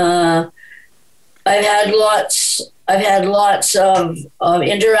had lots of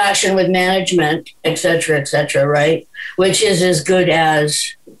interaction with management, et cetera, right? Which is as good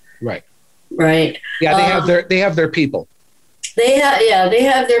as right. Yeah, they have their people. They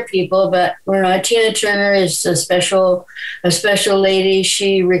have their people, but Tina Turner is a special lady.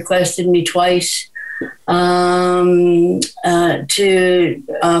 She requested me twice for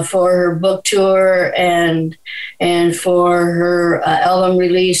her book tour and for her album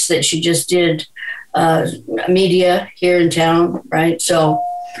release that she just did. Media here in town, right? So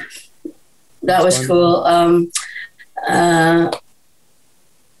that was cool.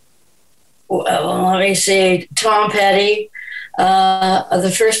 Let me see. Tom Petty.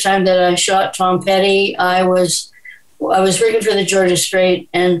 The first time that I shot Tom Petty, I was working for the Georgia Strait,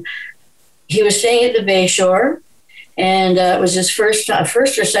 and he was staying at the Bayshore, and it was his first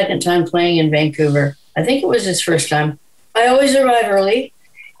or second time playing in Vancouver. I think it was his first time. I always arrive early,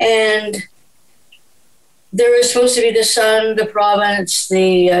 and there was supposed to be the Sun, the Province,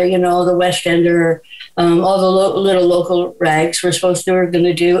 the West Ender, all the little local rags were going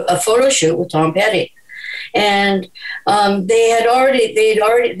to do a photo shoot with Tom Petty, and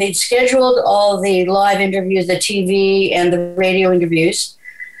they'd scheduled all the live interviews, the TV and the radio interviews.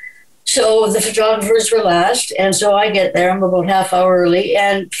 So the photographers were last, and so I get there. I'm about half hour early,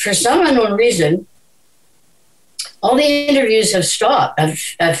 and for some unknown reason, all the interviews have stopped.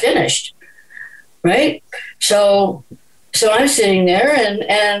 I've finished. Right? So I'm sitting there,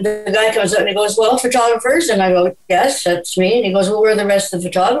 and the guy comes up and he goes, "Well, photographers?" And I go, "Yes, that's me." And he goes, "Well, where are the rest of the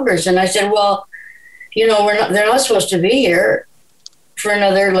photographers?" And I said, "Well, they're not supposed to be here for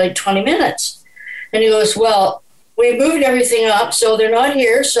another 20 minutes. And he goes, "Well, we moved everything up, so they're not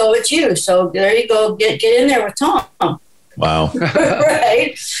here, so it's you. So there you go, get in there with Tom." Wow.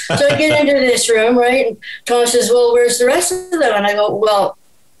 Right? So I get into this room, right? And Tom says, "Well, where's the rest of them?" And I go, "Well,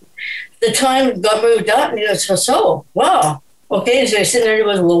 the time got moved up." And he goes, "So, wow. Okay." So he's sitting there and he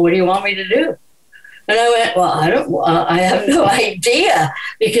goes, "Well, what do you want me to do?" And I went, "Well, I have no idea,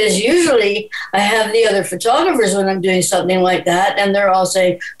 because usually I have the other photographers when I'm doing something like that, and they're all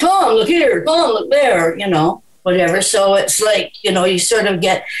saying, 'Tom, look here, Tom, look there,' whatever." So it's like, you sort of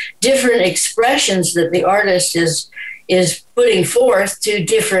get different expressions that the artist is putting forth to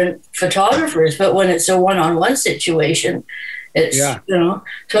different photographers. But when it's a one-on-one situation, it's,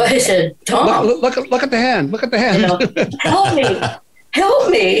 so I said, "Tom, look at the hand. Look at the hand. Help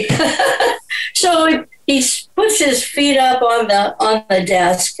me." So he puts his feet up on the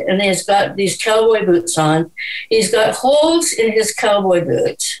desk, and he's got these cowboy boots on. He's got holes in his cowboy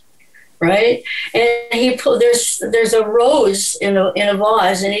boots, right? And there's a rose in a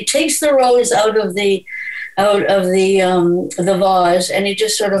vase, and he takes the rose out of the vase, and he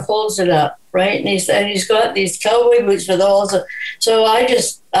just sort of holds it up, right? And he's got these cowboy boots with holes. So I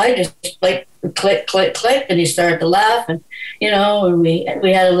just like click, click, click, and he started to laugh, and and we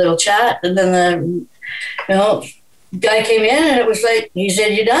had a little chat, and then the guy came in, and it was like, he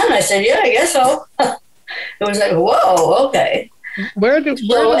said, "You done?" I said, "Yeah, I guess so." It was like, whoa, okay.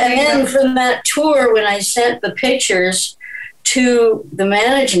 Then from that tour, when I sent the pictures to the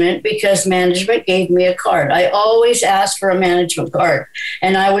management, because management gave me a card. I always asked for a management card,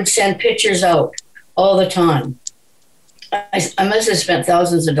 and I would send pictures out all the time. I must have spent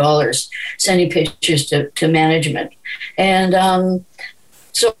thousands of dollars sending pictures to management. And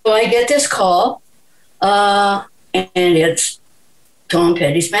so I get this call, and it's Tom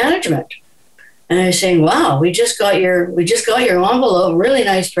Petty's management. And I'm saying, "Wow, we just got your envelope, really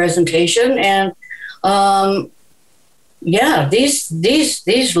nice presentation, and these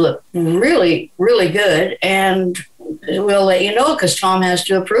look really, really good, and we'll let you know because Tom has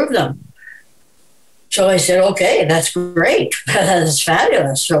to approve them." So I said, "Okay, that's great. That's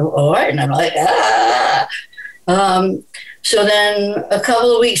fabulous." So, all right. And I'm like, so then a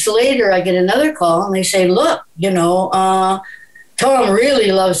couple of weeks later, I get another call, and they say, "Look, Tom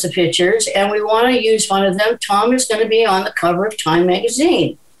really loves the pictures, and we want to use one of them. Tom is going to be on the cover of Time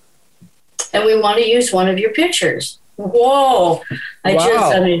magazine, and we want to use one of your pictures. Whoa!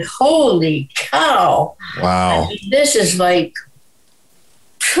 I mean, holy cow! Wow! I mean, this is like,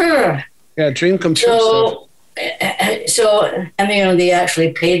 yeah, dream come true. So, I mean, they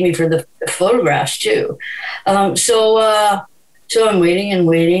actually paid me for the photographs too. So I'm waiting, and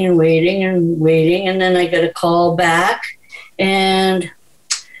then I get a call back, and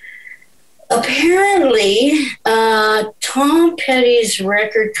apparently, Tom Petty's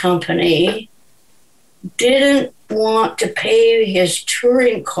record company didn't want to pay his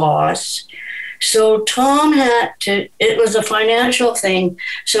touring costs. So Tom had to, it was a financial thing.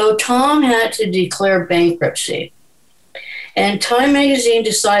 So Tom had to declare bankruptcy. And Time magazine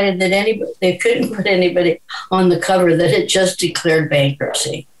decided that they couldn't put anybody on the cover that had just declared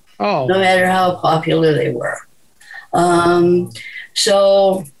bankruptcy. No matter how popular they were.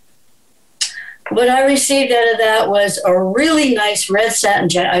 So what I received out of that was a really nice red satin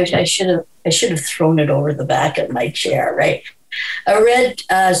jacket. I should have thrown it over the back of my chair, right? A red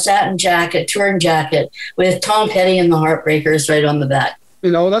satin jacket, touring jacket, with Tom Petty and the Heartbreakers right on the back.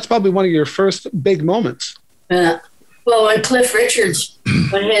 You know, that's probably one of your first big moments. Well, when Cliff Richards,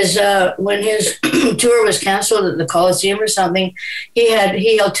 when his tour was canceled at the Coliseum or something, he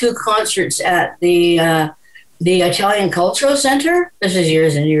held 2 concerts at the Italian Cultural Center. This is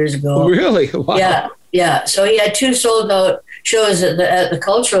years and years ago. Really? Wow. Yeah. So he had 2 sold out shows at the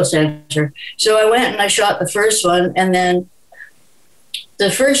Cultural Center. So I went and I shot the first one, and then the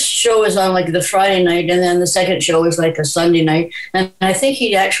first show was on like the Friday night, and then the second show was like a Sunday night. And I think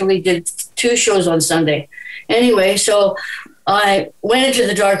he actually did 2 shows on Sunday. Anyway, so I went into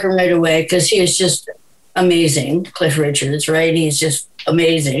the darkroom right away because he is just amazing, Cliff Richards, right? He's just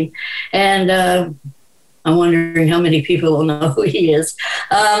amazing. And I'm wondering how many people will know who he is.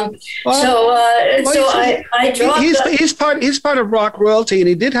 I dropped. He's part of rock royalty, and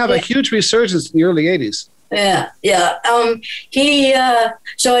he did have a huge resurgence in the early '80s. Yeah.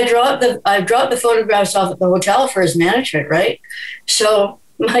 So I dropped the photographs off at the hotel for his management, right? So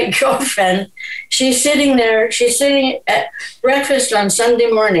my girlfriend, she's sitting at breakfast on Sunday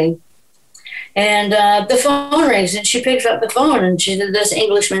morning, and the phone rings, and she picks up the phone, and this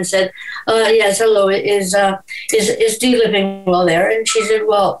Englishman said, "Yes, hello, is Dee Lippingwell there?" And she said,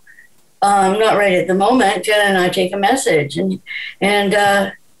 "Well, not right at the moment. Can I take a message?" And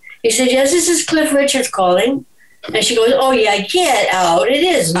he said, "Yes, this is Cliff Richards calling." And she goes, "Oh, yeah, get out. It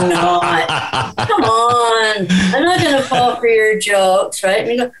is not. Come on. I'm not going to fall for your jokes," right?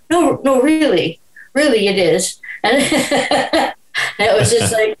 And he goes, No, really. Really, it is. And it was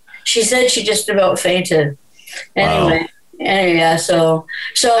just like, she said she just about fainted. Anyway, so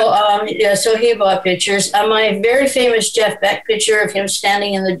he bought pictures. My very famous Jeff Beck picture of him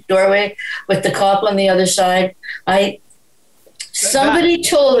standing in the doorway with the cop on the other side. Somebody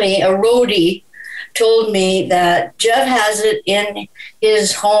told me, a roadie told me that Jeff has it in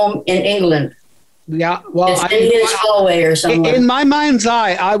his home in England. Yeah, well, it's in his hallway or something. In my mind's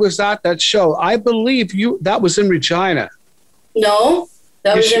eye, I was at that show. I believe that was in Regina. No,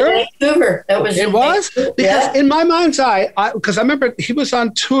 that was in Vancouver. Because in my mind's eye, because I remember he was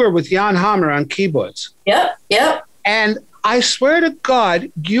on tour with Jan Hammer on keyboards. Yep. And I swear to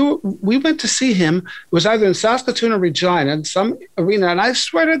God, we went to see him. It was either in Saskatoon or Regina, in some arena, and I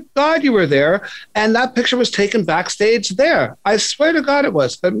swear to God you were there, and that picture was taken backstage there. I swear to God it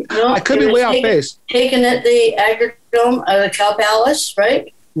was. But I could be way off base. Taken at the Agrodome, the Cow Palace,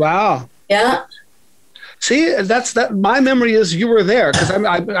 right? Wow. Yeah. See, that's that. My memory is you were there, because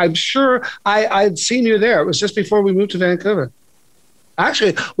I'm sure I'd seen you there. It was just before we moved to Vancouver.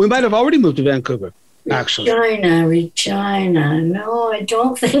 Actually, we might have already moved to Vancouver. Regina. No, I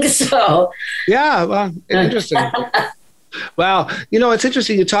don't think so. Yeah, well, interesting. Well, it's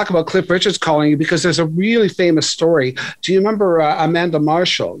interesting you talk about Cliff Richards calling you, because there's a really famous story. Do you remember Amanda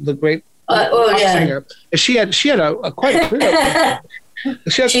Marshall, the great singer? She had a quite a career.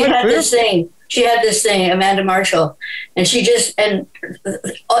 She had this thing, Amanda Marshall, and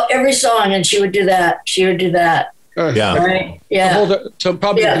every song, and she would do that. Right. Yeah.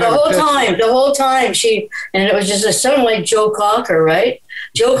 The whole time and it was just a song like Joe Cocker, right?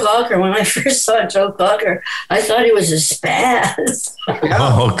 Joe Cocker. When I first saw Joe Cocker, I thought he was a spaz.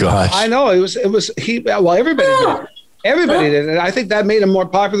 Oh gosh. I know it was he. Well, everybody did. Everybody did, and I think that made him more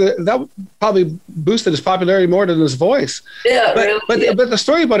popular. That probably boosted his popularity more than his voice. Yeah, but the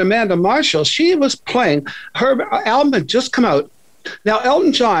story about Amanda Marshall, she was playing. Her album had just come out. Now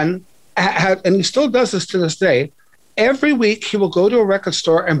Elton John had, and he still does this to this day. Every week he will go to a record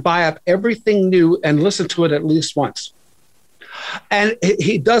store and buy up everything new and listen to it at least once. And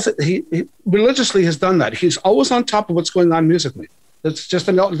he does it. He religiously has done that. He's always on top of what's going on musically. It's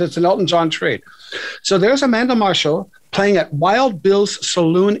an Elton John trait. So there's Amanda Marshall playing at Wild Bill's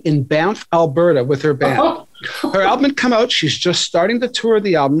Saloon in Banff, Alberta with her band. Her album had come out. She's just starting to tour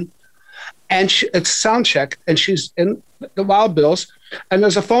the album. And it's sound check. And she's in the Wild Bill's. And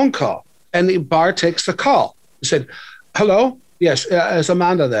there's a phone call. And the bar takes the call. He said, hello? Yes, is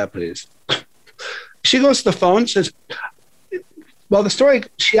Amanda there, please? She goes to the phone, says, well, the story,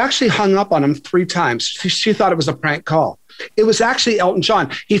 she actually hung up on him 3 times. She thought it was a prank call. It was actually Elton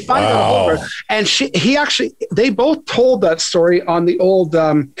John. He finally got over, and they both told that story on the old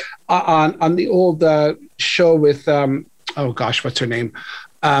on the old show with oh gosh, what's her name?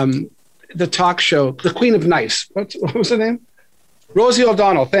 The talk show, The Queen of Nice. What was her name? Rosie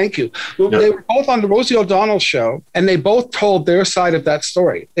O'Donnell. Thank you. Yep. They were both on the Rosie O'Donnell show, and they both told their side of that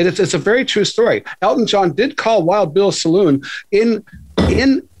story. It's a very true story. Elton John did call Wild Bill's Saloon in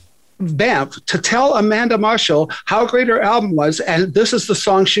Banff to tell Amanda Marshall how great her album was, and this is the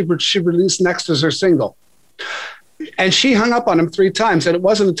song she released next as her single. And she hung up on him 3 times, and it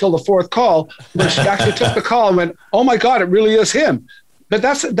wasn't until the 4th call when she actually took the call and went, "Oh my God, it really is him." But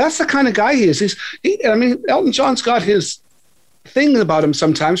that's the kind of guy he is. Elton John's got his thing about him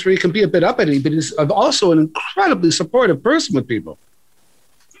sometimes where he can be a bit uppity, but he's also an incredibly supportive person with people.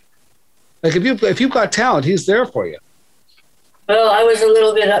 Like if you've got talent, he's there for you. Well, I was a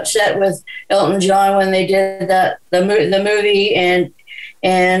little bit upset with Elton John when they did the movie, and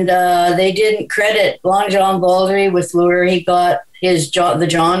they didn't credit Long John Baldry with where he got the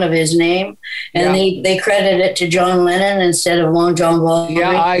John of his name, and they credit it to John Lennon instead of Long John Baldry.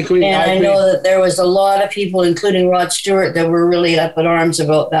 Yeah, I agree. And I know that there was a lot of people, including Rod Stewart, that were really up in arms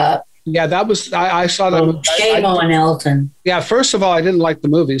about that. Yeah, that was I saw that. Shame on Elton. Yeah, first of all, I didn't like the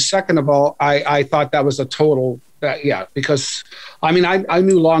movie. Second of all, I thought that was a total. Because I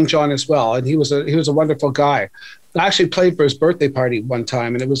knew Long John as well, and he was a wonderful guy. I actually played for his birthday party one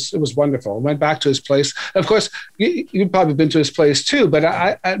time, and it was wonderful. I went back to his place. Of course, you've probably been to his place too, but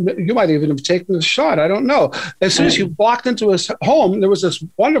you might even have taken the shot. I don't know. As soon as you walked into his home, there was this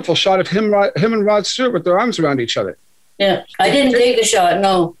wonderful shot of him and Rod Stewart with their arms around each other. Yeah, I didn't take the shot.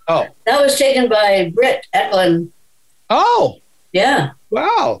 No. Oh, that was taken by Britt Eklund. Oh, yeah.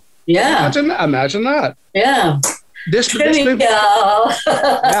 Wow. Yeah. Imagine that. Yeah. Well,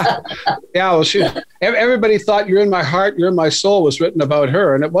 everybody thought "You're in My Heart, You're in My Soul" was written about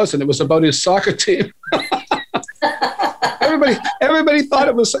her, and it wasn't. It was about his soccer team. Everybody thought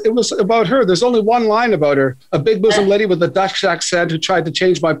it was about her. There's only one line about her: a big bosom lady with a Dutch accent who tried to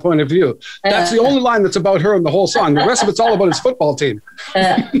change my point of view. That's the only line that's about her in the whole song. The rest of it's all about his football team.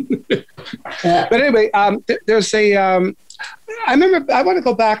 But anyway, there's a. I remember. I want to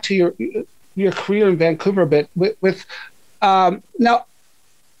go back to your career in Vancouver a bit with now.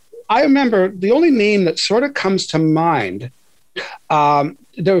 I remember the only name that sort of comes to mind.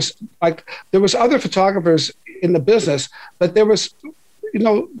 There was other photographers in the business, but there was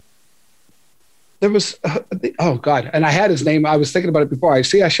oh God, and I had his name. I was thinking about it before. I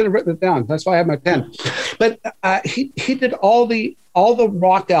should have written it down. That's why I have my pen. But he did all the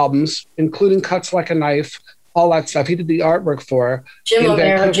rock albums, including Cuts Like a Knife, all that stuff. He did the artwork for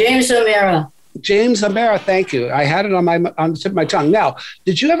James O'Meara. James O'Meara, thank you. I had it on the tip of my tongue. Now,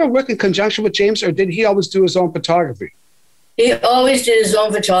 did you ever work in conjunction with James, or did he always do his own photography? He always did his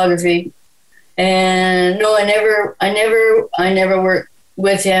own photography, and no, I never worked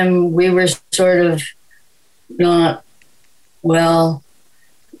with him. We were sort of not well.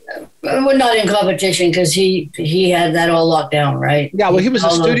 We're not in competition because he had that all locked down, right? Yeah, well, he was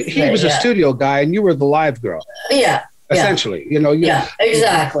a studio guy, and you were the live girl. Yeah. Essentially,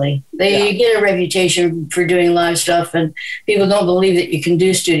 exactly. You get a reputation for doing live stuff, and people don't believe that you can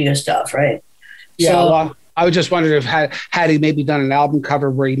do studio stuff, right? Yeah. So, well, I was just wondering if had he maybe done an album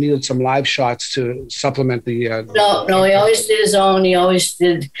cover where he needed some live shots to supplement the. No, he always did his own. He always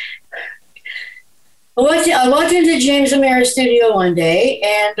did. I walked into James O'Meara's studio one day,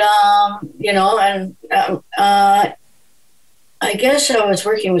 and I guess I was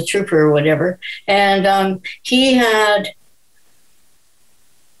working with Trooper or whatever, and he had,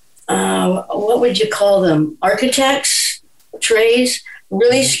 what would you call them? Architects trays,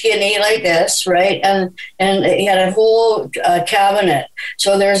 really skinny like this, right? And he had a whole cabinet.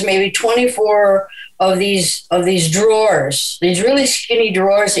 So there's maybe 24 of these drawers, these really skinny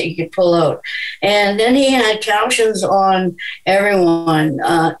drawers that you could pull out. And then he had captions on everyone.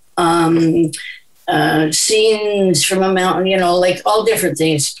 Scenes from a mountain, like all different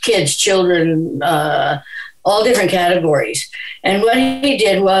things, kids, children, all different categories. And what he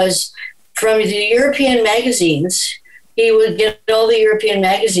did was, from the European magazines, he would get all the European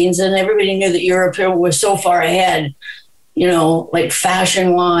magazines, and everybody knew that Europe was so far ahead, you know, like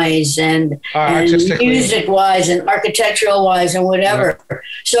fashion wise and music wise and architectural wise and whatever. Yeah.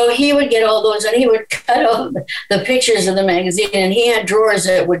 So he would get all those, and he would cut out the pictures of the magazine, and he had drawers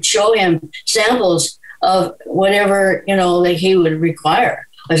that would show him samples of whatever, you know, that he would require,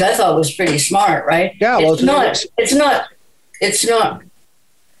 which I thought was pretty smart, right? Yeah, well, it's not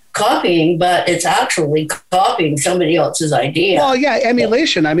copying, but it's actually copying somebody else's idea. Well, yeah,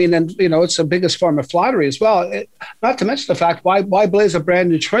 emulation. I mean, and you know, it's the biggest form of flattery as well. Not to mention the fact, why blaze a brand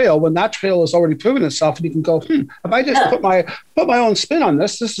new trail when that trail has already proven itself, and you can go, if I just put my own spin on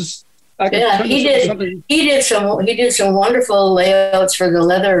this is. He did some wonderful layouts for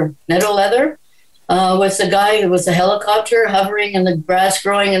the meadow leather. With the guy with the helicopter hovering and the grass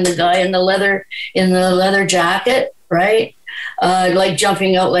growing and the guy in the leather jacket, right? Like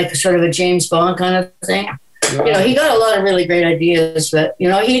jumping out like a sort of a James Bond kind of thing. Yeah. You know, he got a lot of really great ideas, but you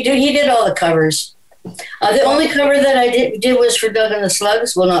know, he did all the covers. The only cover that I did was for Doug and the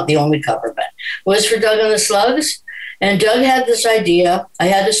Slugs. Well, not the only cover, but was for Doug and the Slugs. And Doug had this idea. I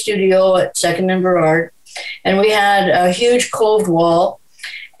had a studio at 2nd and Burrard, and we had a huge coved wall,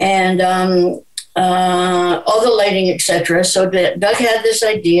 and all the lighting, etc. So Doug had this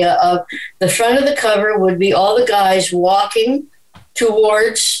idea of the front of the cover would be all the guys walking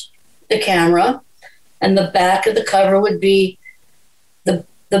towards the camera, and the back of the cover would be the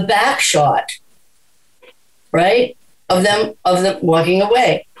back shot, right, of them walking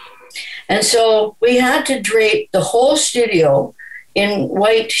away. And so we had to drape the whole studio in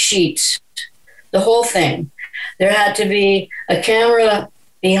white sheets, the whole thing. There had to be a camera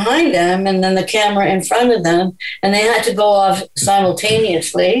behind them and then the camera in front of them, and they had to go off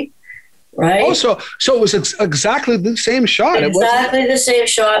simultaneously, right? Oh, so it was exactly the same shot. Exactly the same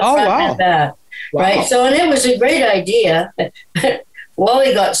shot. Oh, wow. Back, wow. Right? So, and it was a great idea.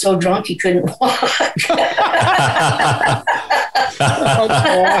 Wally got so drunk he couldn't walk.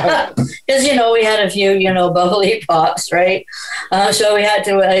 Because, you know, we had a few, you know, bubbly pops, right? So we had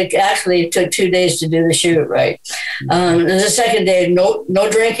to, actually it took 2 days to do the shoot, right? The second day, no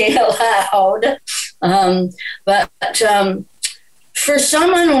drinking allowed. But for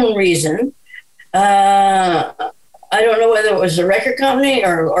some unknown reason, I don't know whether it was the record company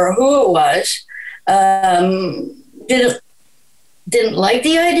or who it was, didn't like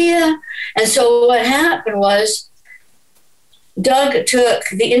the idea. And so what happened was Doug took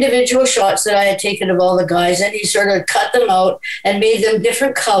the individual shots that I had taken of all the guys, and he sort of cut them out and made them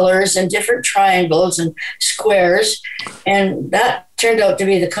different colors and different triangles and squares. And that turned out to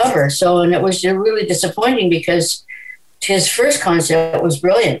be the cover. So, and it was really disappointing because his first concept was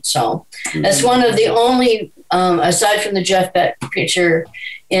brilliant. So that's one of the only, aside from the Jeff Beck picture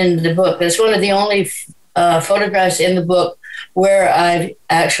in the book, that's one of the only photographs in the book where I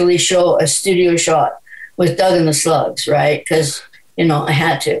actually show a studio shot with Doug and the Slugs, right? Because, you know, I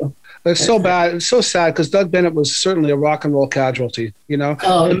had to. It's so bad. It's so sad because Doug Bennett was certainly a rock and roll casualty, you know?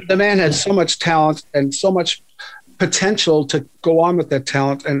 Oh. The man had so much talent and so much potential to go on with that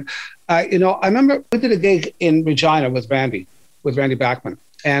talent. And, you know, I remember we did a gig in Regina with Randy Bachman.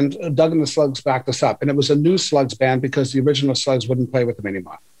 And Doug and the Slugs backed us up. And it was a new Slugs band because the original Slugs wouldn't play with them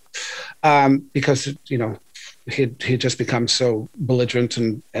anymore. Because, you know, he'd just become so belligerent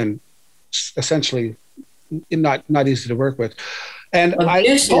and essentially not easy to work with. And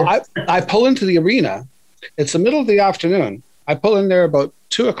I pull into the arena. It's the middle of the afternoon. I pull in there about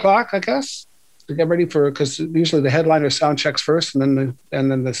 2:00, I guess, to get ready because usually the headliner sound checks first, and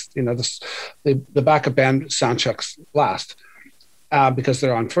then this, you know, the backup band sound checks last because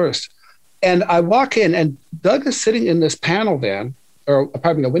they're on first. And I walk in, and Doug is sitting in this panel van, or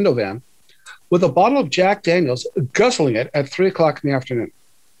pardon me, a window van, with a bottle of Jack Daniels, guzzling it at 3:00 in the afternoon.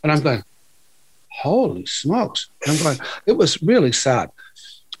 And I'm going, holy smokes. And I'm going, it was really sad.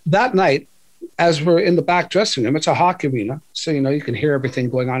 That night, as we're in the back dressing room, it's a hockey arena, so, you know, you can hear everything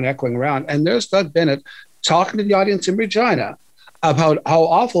going on, echoing around. And there's Doug Bennett talking to the audience in Regina about how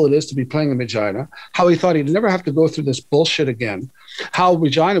awful it is to be playing in Regina, how he thought he'd never have to go through this bullshit again, how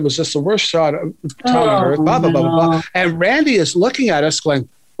Regina was just the worst town on earth, blah, blah, blah, blah, blah. And Randy is looking at us going,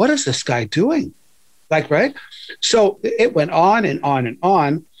 what is this guy doing? Like, right? So it went on and on and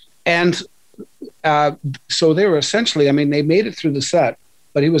on. And so they were essentially, I mean, they made it through the set,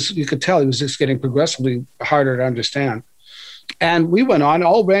 but you could tell he was just getting progressively harder to understand. And we went on.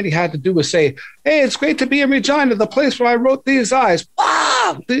 All Randy had to do was say, hey, it's great to be in Regina, the place where I wrote these eyes.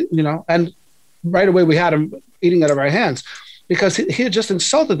 Wow! You know, and right away we had him eating out of our hands because he had just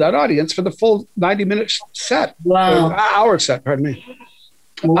insulted that audience for the full 90-minute set. Wow. Hour set, pardon me.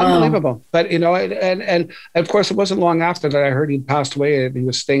 Wow. Unbelievable. But, and of course, it wasn't long after that I heard he'd passed away. He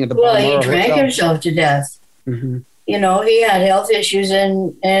was staying at the Well, Balmoral he drank Hotel. himself to death. Mm-hmm. He had health issues,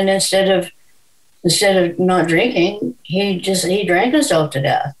 and instead of not drinking, he drank himself to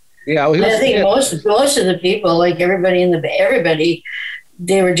death. Yeah, well, I think most of the people, like everybody,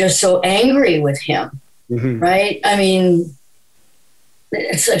 they were just so angry with him, mm-hmm. right? I mean,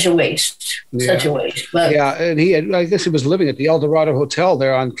 it's such a waste, such a waste. But yeah, and I guess he was living at the Eldorado Hotel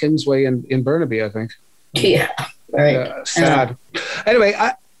there on Kingsway in Burnaby, I think. Yeah, right. Sad. Anyway,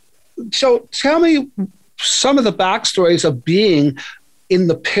 so tell me some of the backstories of being in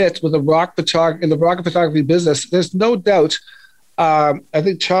the pit with in the rock photography business. There's no doubt. I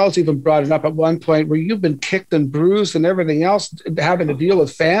think Charles even brought it up at one point where you've been kicked and bruised and everything else, having to deal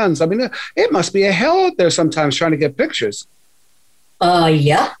with fans. I mean, it must be a hell out there sometimes trying to get pictures.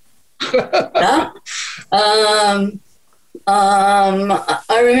 Yeah. Yeah.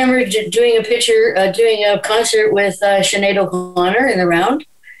 I remember doing a concert with Sinead O'Connor in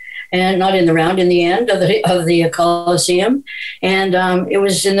the end of the Coliseum, and it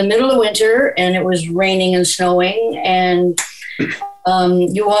was in the middle of winter, and it was raining and snowing, and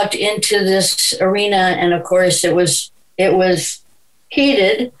you walked into this arena, and of course it was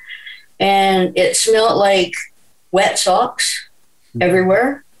heated, and it smelled like wet socks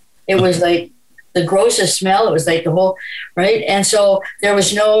everywhere. It was like the grossest smell. It was like the whole, right? And so there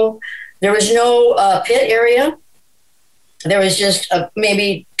was no pit area. There was just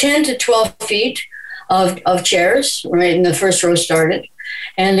maybe 10 to 12 feet of chairs, right? And the first row started.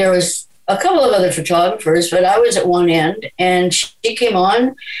 And there was a couple of other photographers, but I was at one end, and she came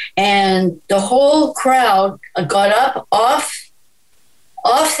on, and the whole crowd got up off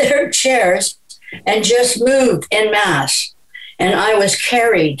their chairs and just moved en masse. And I was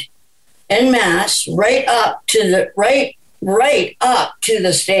carried en masse right up to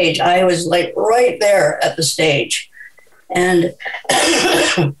the stage. I was like right there at the stage. And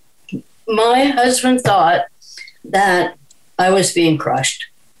my husband thought that I was being crushed,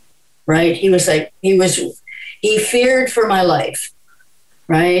 right? He feared for my life,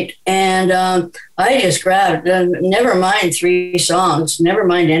 right? And I just grabbed, never mind 3 songs, never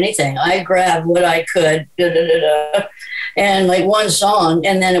mind anything. I grabbed what I could, and like one song,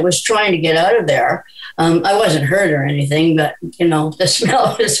 and then it was trying to get out of there. I wasn't hurt or anything, but, the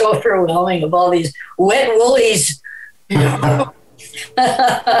smell was overwhelming of all these wet woolies. When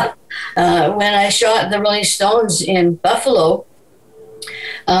I shot the Rolling Stones in Buffalo,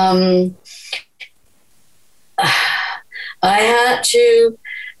 I had to,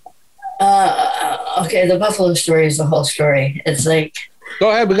 the Buffalo story is the whole story. It's like,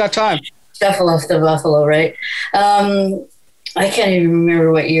 go ahead, we got time. Shuffle off the Buffalo, right? I can't even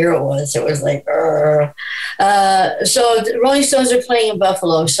remember what year it was. It was like, so the Rolling Stones are playing in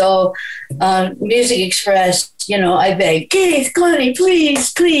Buffalo. So Music Express, I beg, Keith, Connie,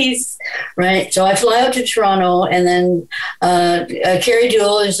 please, right? So I fly out to Toronto, and then Carrie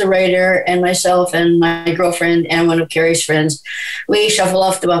Duell is the writer, and myself and my girlfriend and one of Carrie's friends, we shuffle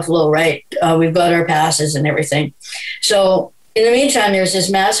off to Buffalo, right? We've got our passes and everything. So in the meantime, there's this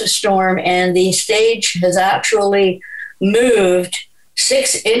massive storm, and the stage has actually moved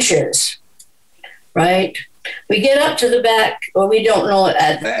 6 inches, right? We get up to the back, well, we don't know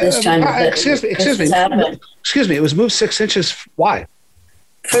at this time. Excuse me. It was moved 6 inches. Why?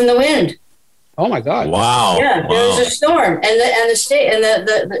 From the wind. Oh my God! Wow! Yeah, there was a storm, and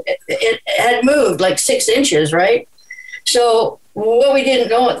it had moved like 6 inches, right? So what we didn't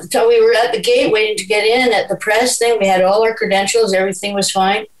know at the time, we were at the gate waiting to get in at the press thing. We had all our credentials, everything was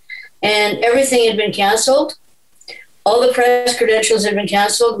fine, and everything had been canceled. All the press credentials had been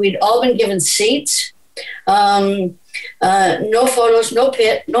canceled. We'd all been given seats. No photos, no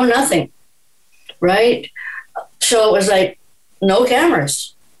pit, no nothing, right? So it was like, no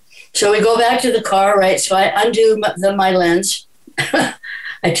cameras. So we go back to the car, right? So I undo my lens.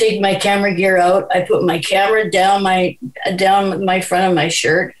 I take my camera gear out. I put my camera down my front of my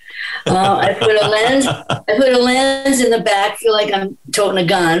shirt. I put a lens in the back. Feel like I'm toting a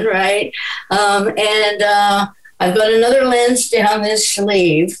gun, right? And I've got another lens down this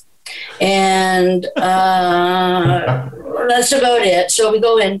sleeve, and that's about it. So we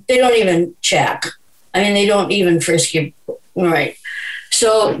go in. They don't even check. I mean, they don't even frisk you, right?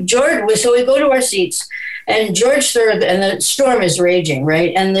 So we go to our seats, and George Thorogood, and the storm is raging,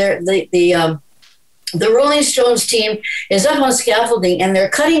 right? And the Rolling Stones team is up on scaffolding, and they're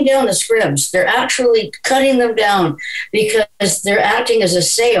cutting down the scrims. They're actually cutting them down because they're acting as a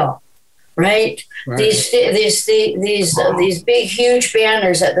sail, right? These big, huge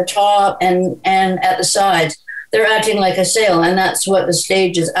banners at the top and at the sides. they're acting like a sail, and that's what the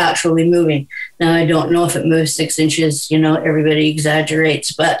stage is actually moving. Now, I don't know if it moves 6 inches, everybody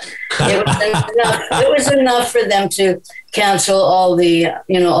exaggerates, but it was enough for them to cancel all the,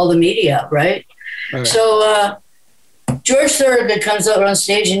 all the media, right? So George Thorogood comes out on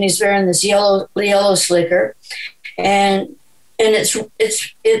stage, and he's wearing this yellow slicker, and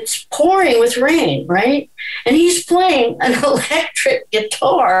it's pouring with rain, right? And he's playing an electric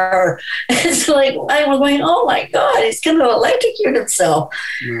guitar. It's like, I'm going, oh my God, he's going to electrocute himself.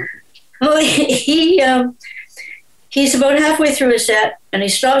 Yeah. Well, he's about halfway through his set, and he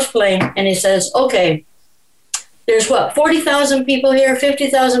stops playing, and he says, okay, there's 40,000 people here,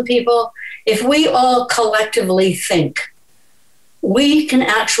 50,000 people. If we all collectively think, we can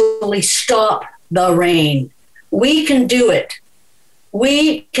actually stop the rain. We can do it.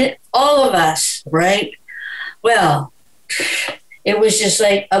 We can, all of us, right? Well, it was just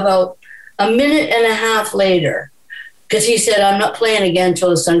like about a minute and a half later, because he said, I'm not playing again until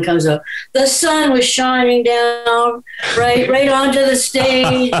the sun comes up. The sun was shining down right onto the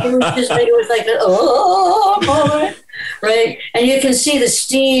stage. It was like a moment, right? And you can see the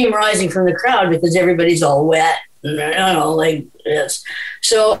steam rising from the crowd because everybody's all wet, like this.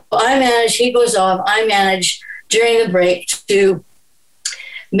 So he goes off, I managed during the break to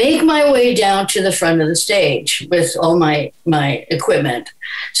make my way down to the front of the stage with all my equipment.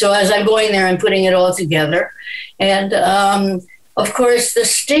 So as I'm going there, I'm putting it all together. And of course, the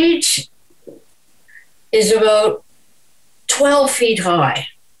stage is about 12 feet high.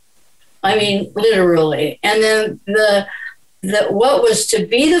 I mean, literally. And then the what was to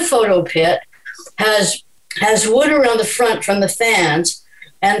be the photo pit has wood around the front from the fans,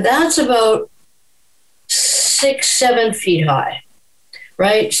 and that's about 6-7 feet high.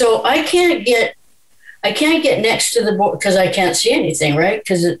 Right, so I can't get next to the board because I can't see anything, right?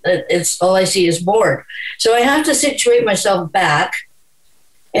 Because it's all I see is board. So I have to situate myself back,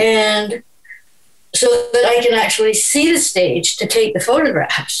 and so that I can actually see the stage to take the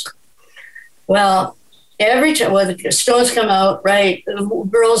photographs. Well, every time the stones come out, right, the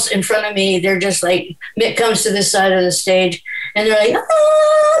girls in front of me, they're just like, Mick comes to this side of the stage, and they're like,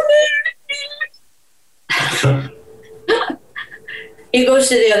 oh. He goes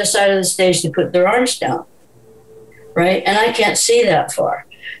to the other side of the stage to put their arms down, right? And I can't see that far.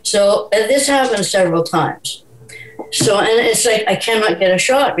 So this happens several times. So, and it's like I cannot get a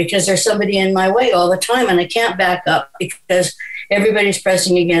shot because there's somebody in my way all the time, and I can't back up because everybody's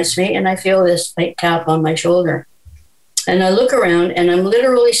pressing against me, and I feel this like tap on my shoulder. And I look around, and I'm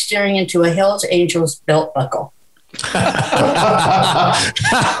literally staring into a Hell's Angels belt buckle.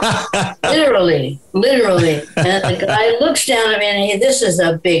 literally. And the guy looks down at me, and this is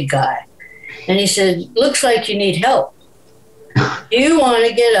a big guy. And he said, looks like you need help. You want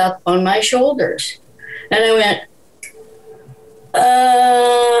to get up on my shoulders? And I went,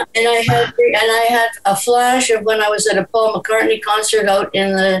 and I had a flash of when I was at a Paul McCartney concert out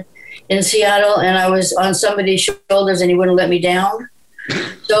in Seattle, and I was on somebody's shoulders, and he wouldn't let me down.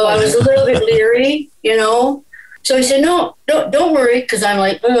 So I was a little bit leery, So he said, no, don't worry, because I'm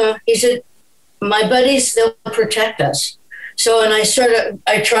like, He said, my buddies, they'll protect us. So, and I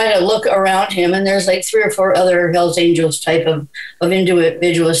try to look around him, and there's like 3 or 4 other Hells Angels type of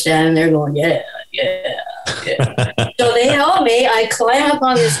individuals standing there going, yeah. So they help me. I climb up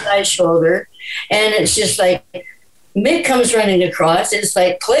on this guy's shoulder, and it's just like, Mick comes running across. It's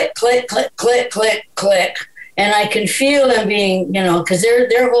like click, click, click, click, click, click. And I can feel them being, because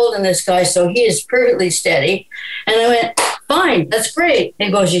they're holding this guy, so he is perfectly steady. And I went, fine, that's great. He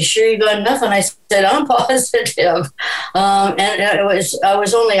goes, you sure you got enough? And I said, I'm positive. And I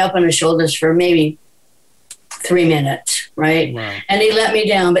was only up on his shoulders for maybe 3 minutes, right? Wow. And he let me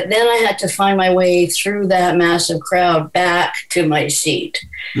down. But then I had to find my way through that massive crowd back to my seat.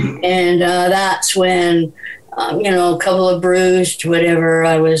 And that's when, a couple of bruised, whatever,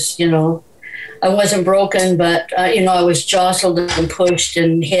 I was, I wasn't broken, but, I was jostled and pushed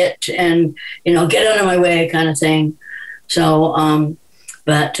and hit and, get out of my way kind of thing. So,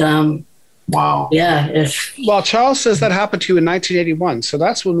 wow. Yeah. Well, Charles says that happened to you in 1981. So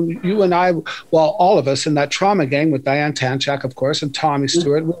that's when you and I, all of us in that trauma gang with Diane Tanchak, of course, and Tommy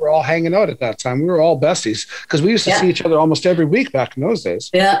Stewart, we were all hanging out at that time. We were all besties because we used to see each other almost every week back in those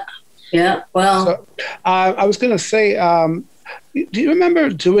days. Yeah. Yeah. Well, so, I was going to say, do you remember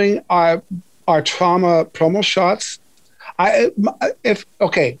doing our trauma promo shots?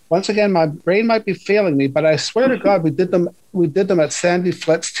 Once again, my brain might be failing me, but I swear to God, we did them at Sandy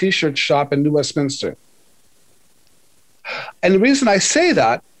Flett's t-shirt shop in New Westminster. And the reason I say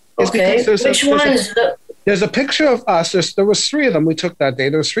that is because there's There's a picture of us. There was 3 of them we took that day.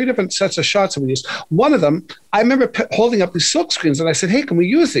 There was 3 different sets of shots that we used. One of them, I remember holding up these silk screens, and I said, "Hey, can we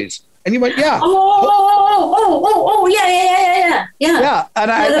use these?" And he went, "Yeah." Yeah.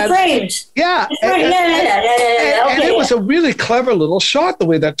 And the frames. Yeah. And it was a really clever little shot the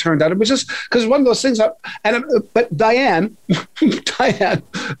way that turned out. It was just because one of those things. But Diane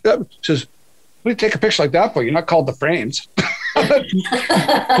says, "What do you take a picture like that for? You're not called the frames."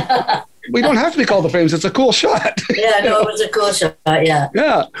 We don't have to be called the frames. It's a cool shot. Yeah, no, it was a cool shot. Yeah.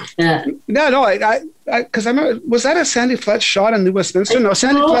 No, I because I remember, was that a Sandy Flett shot in New Westminster? No,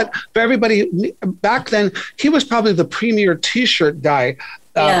 Sandy Flett, for everybody back then, he was probably the premier T-shirt guy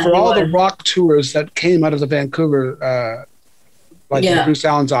for all the rock tours that came out of the Vancouver, Bruce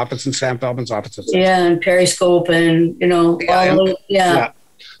Allen's office and Sam Feldman's office. Yeah, and Periscope and,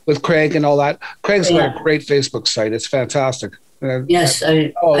 with Craig and all that. Craig's got a great Facebook site. It's fantastic. Yes,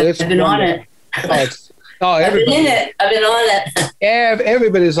 I've been on it. I've been in it. I've been on it.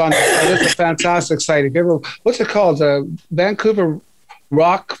 Everybody's on it. It's a fantastic site. If you ever, what's it called? Vancouver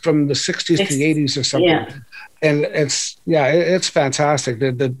Rock from the 60s to the 80s or something. Yeah. And it's fantastic.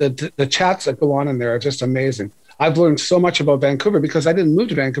 The chats that go on in there are just amazing. I've learned so much about Vancouver because I didn't move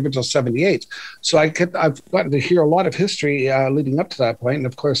to Vancouver until 78. So I've gotten to hear a lot of history leading up to that point. And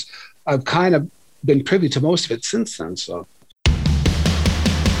of course, I've kind of been privy to most of it since then. So.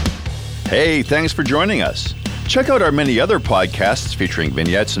 Hey, thanks for joining us. Check out our many other podcasts featuring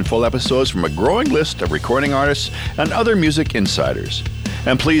vignettes and full episodes from a growing list of recording artists and other music insiders.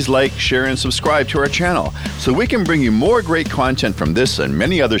 And please like, share, and subscribe to our channel so we can bring you more great content from this and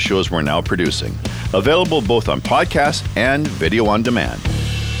many other shows we're now producing. Available both on podcast and video on demand.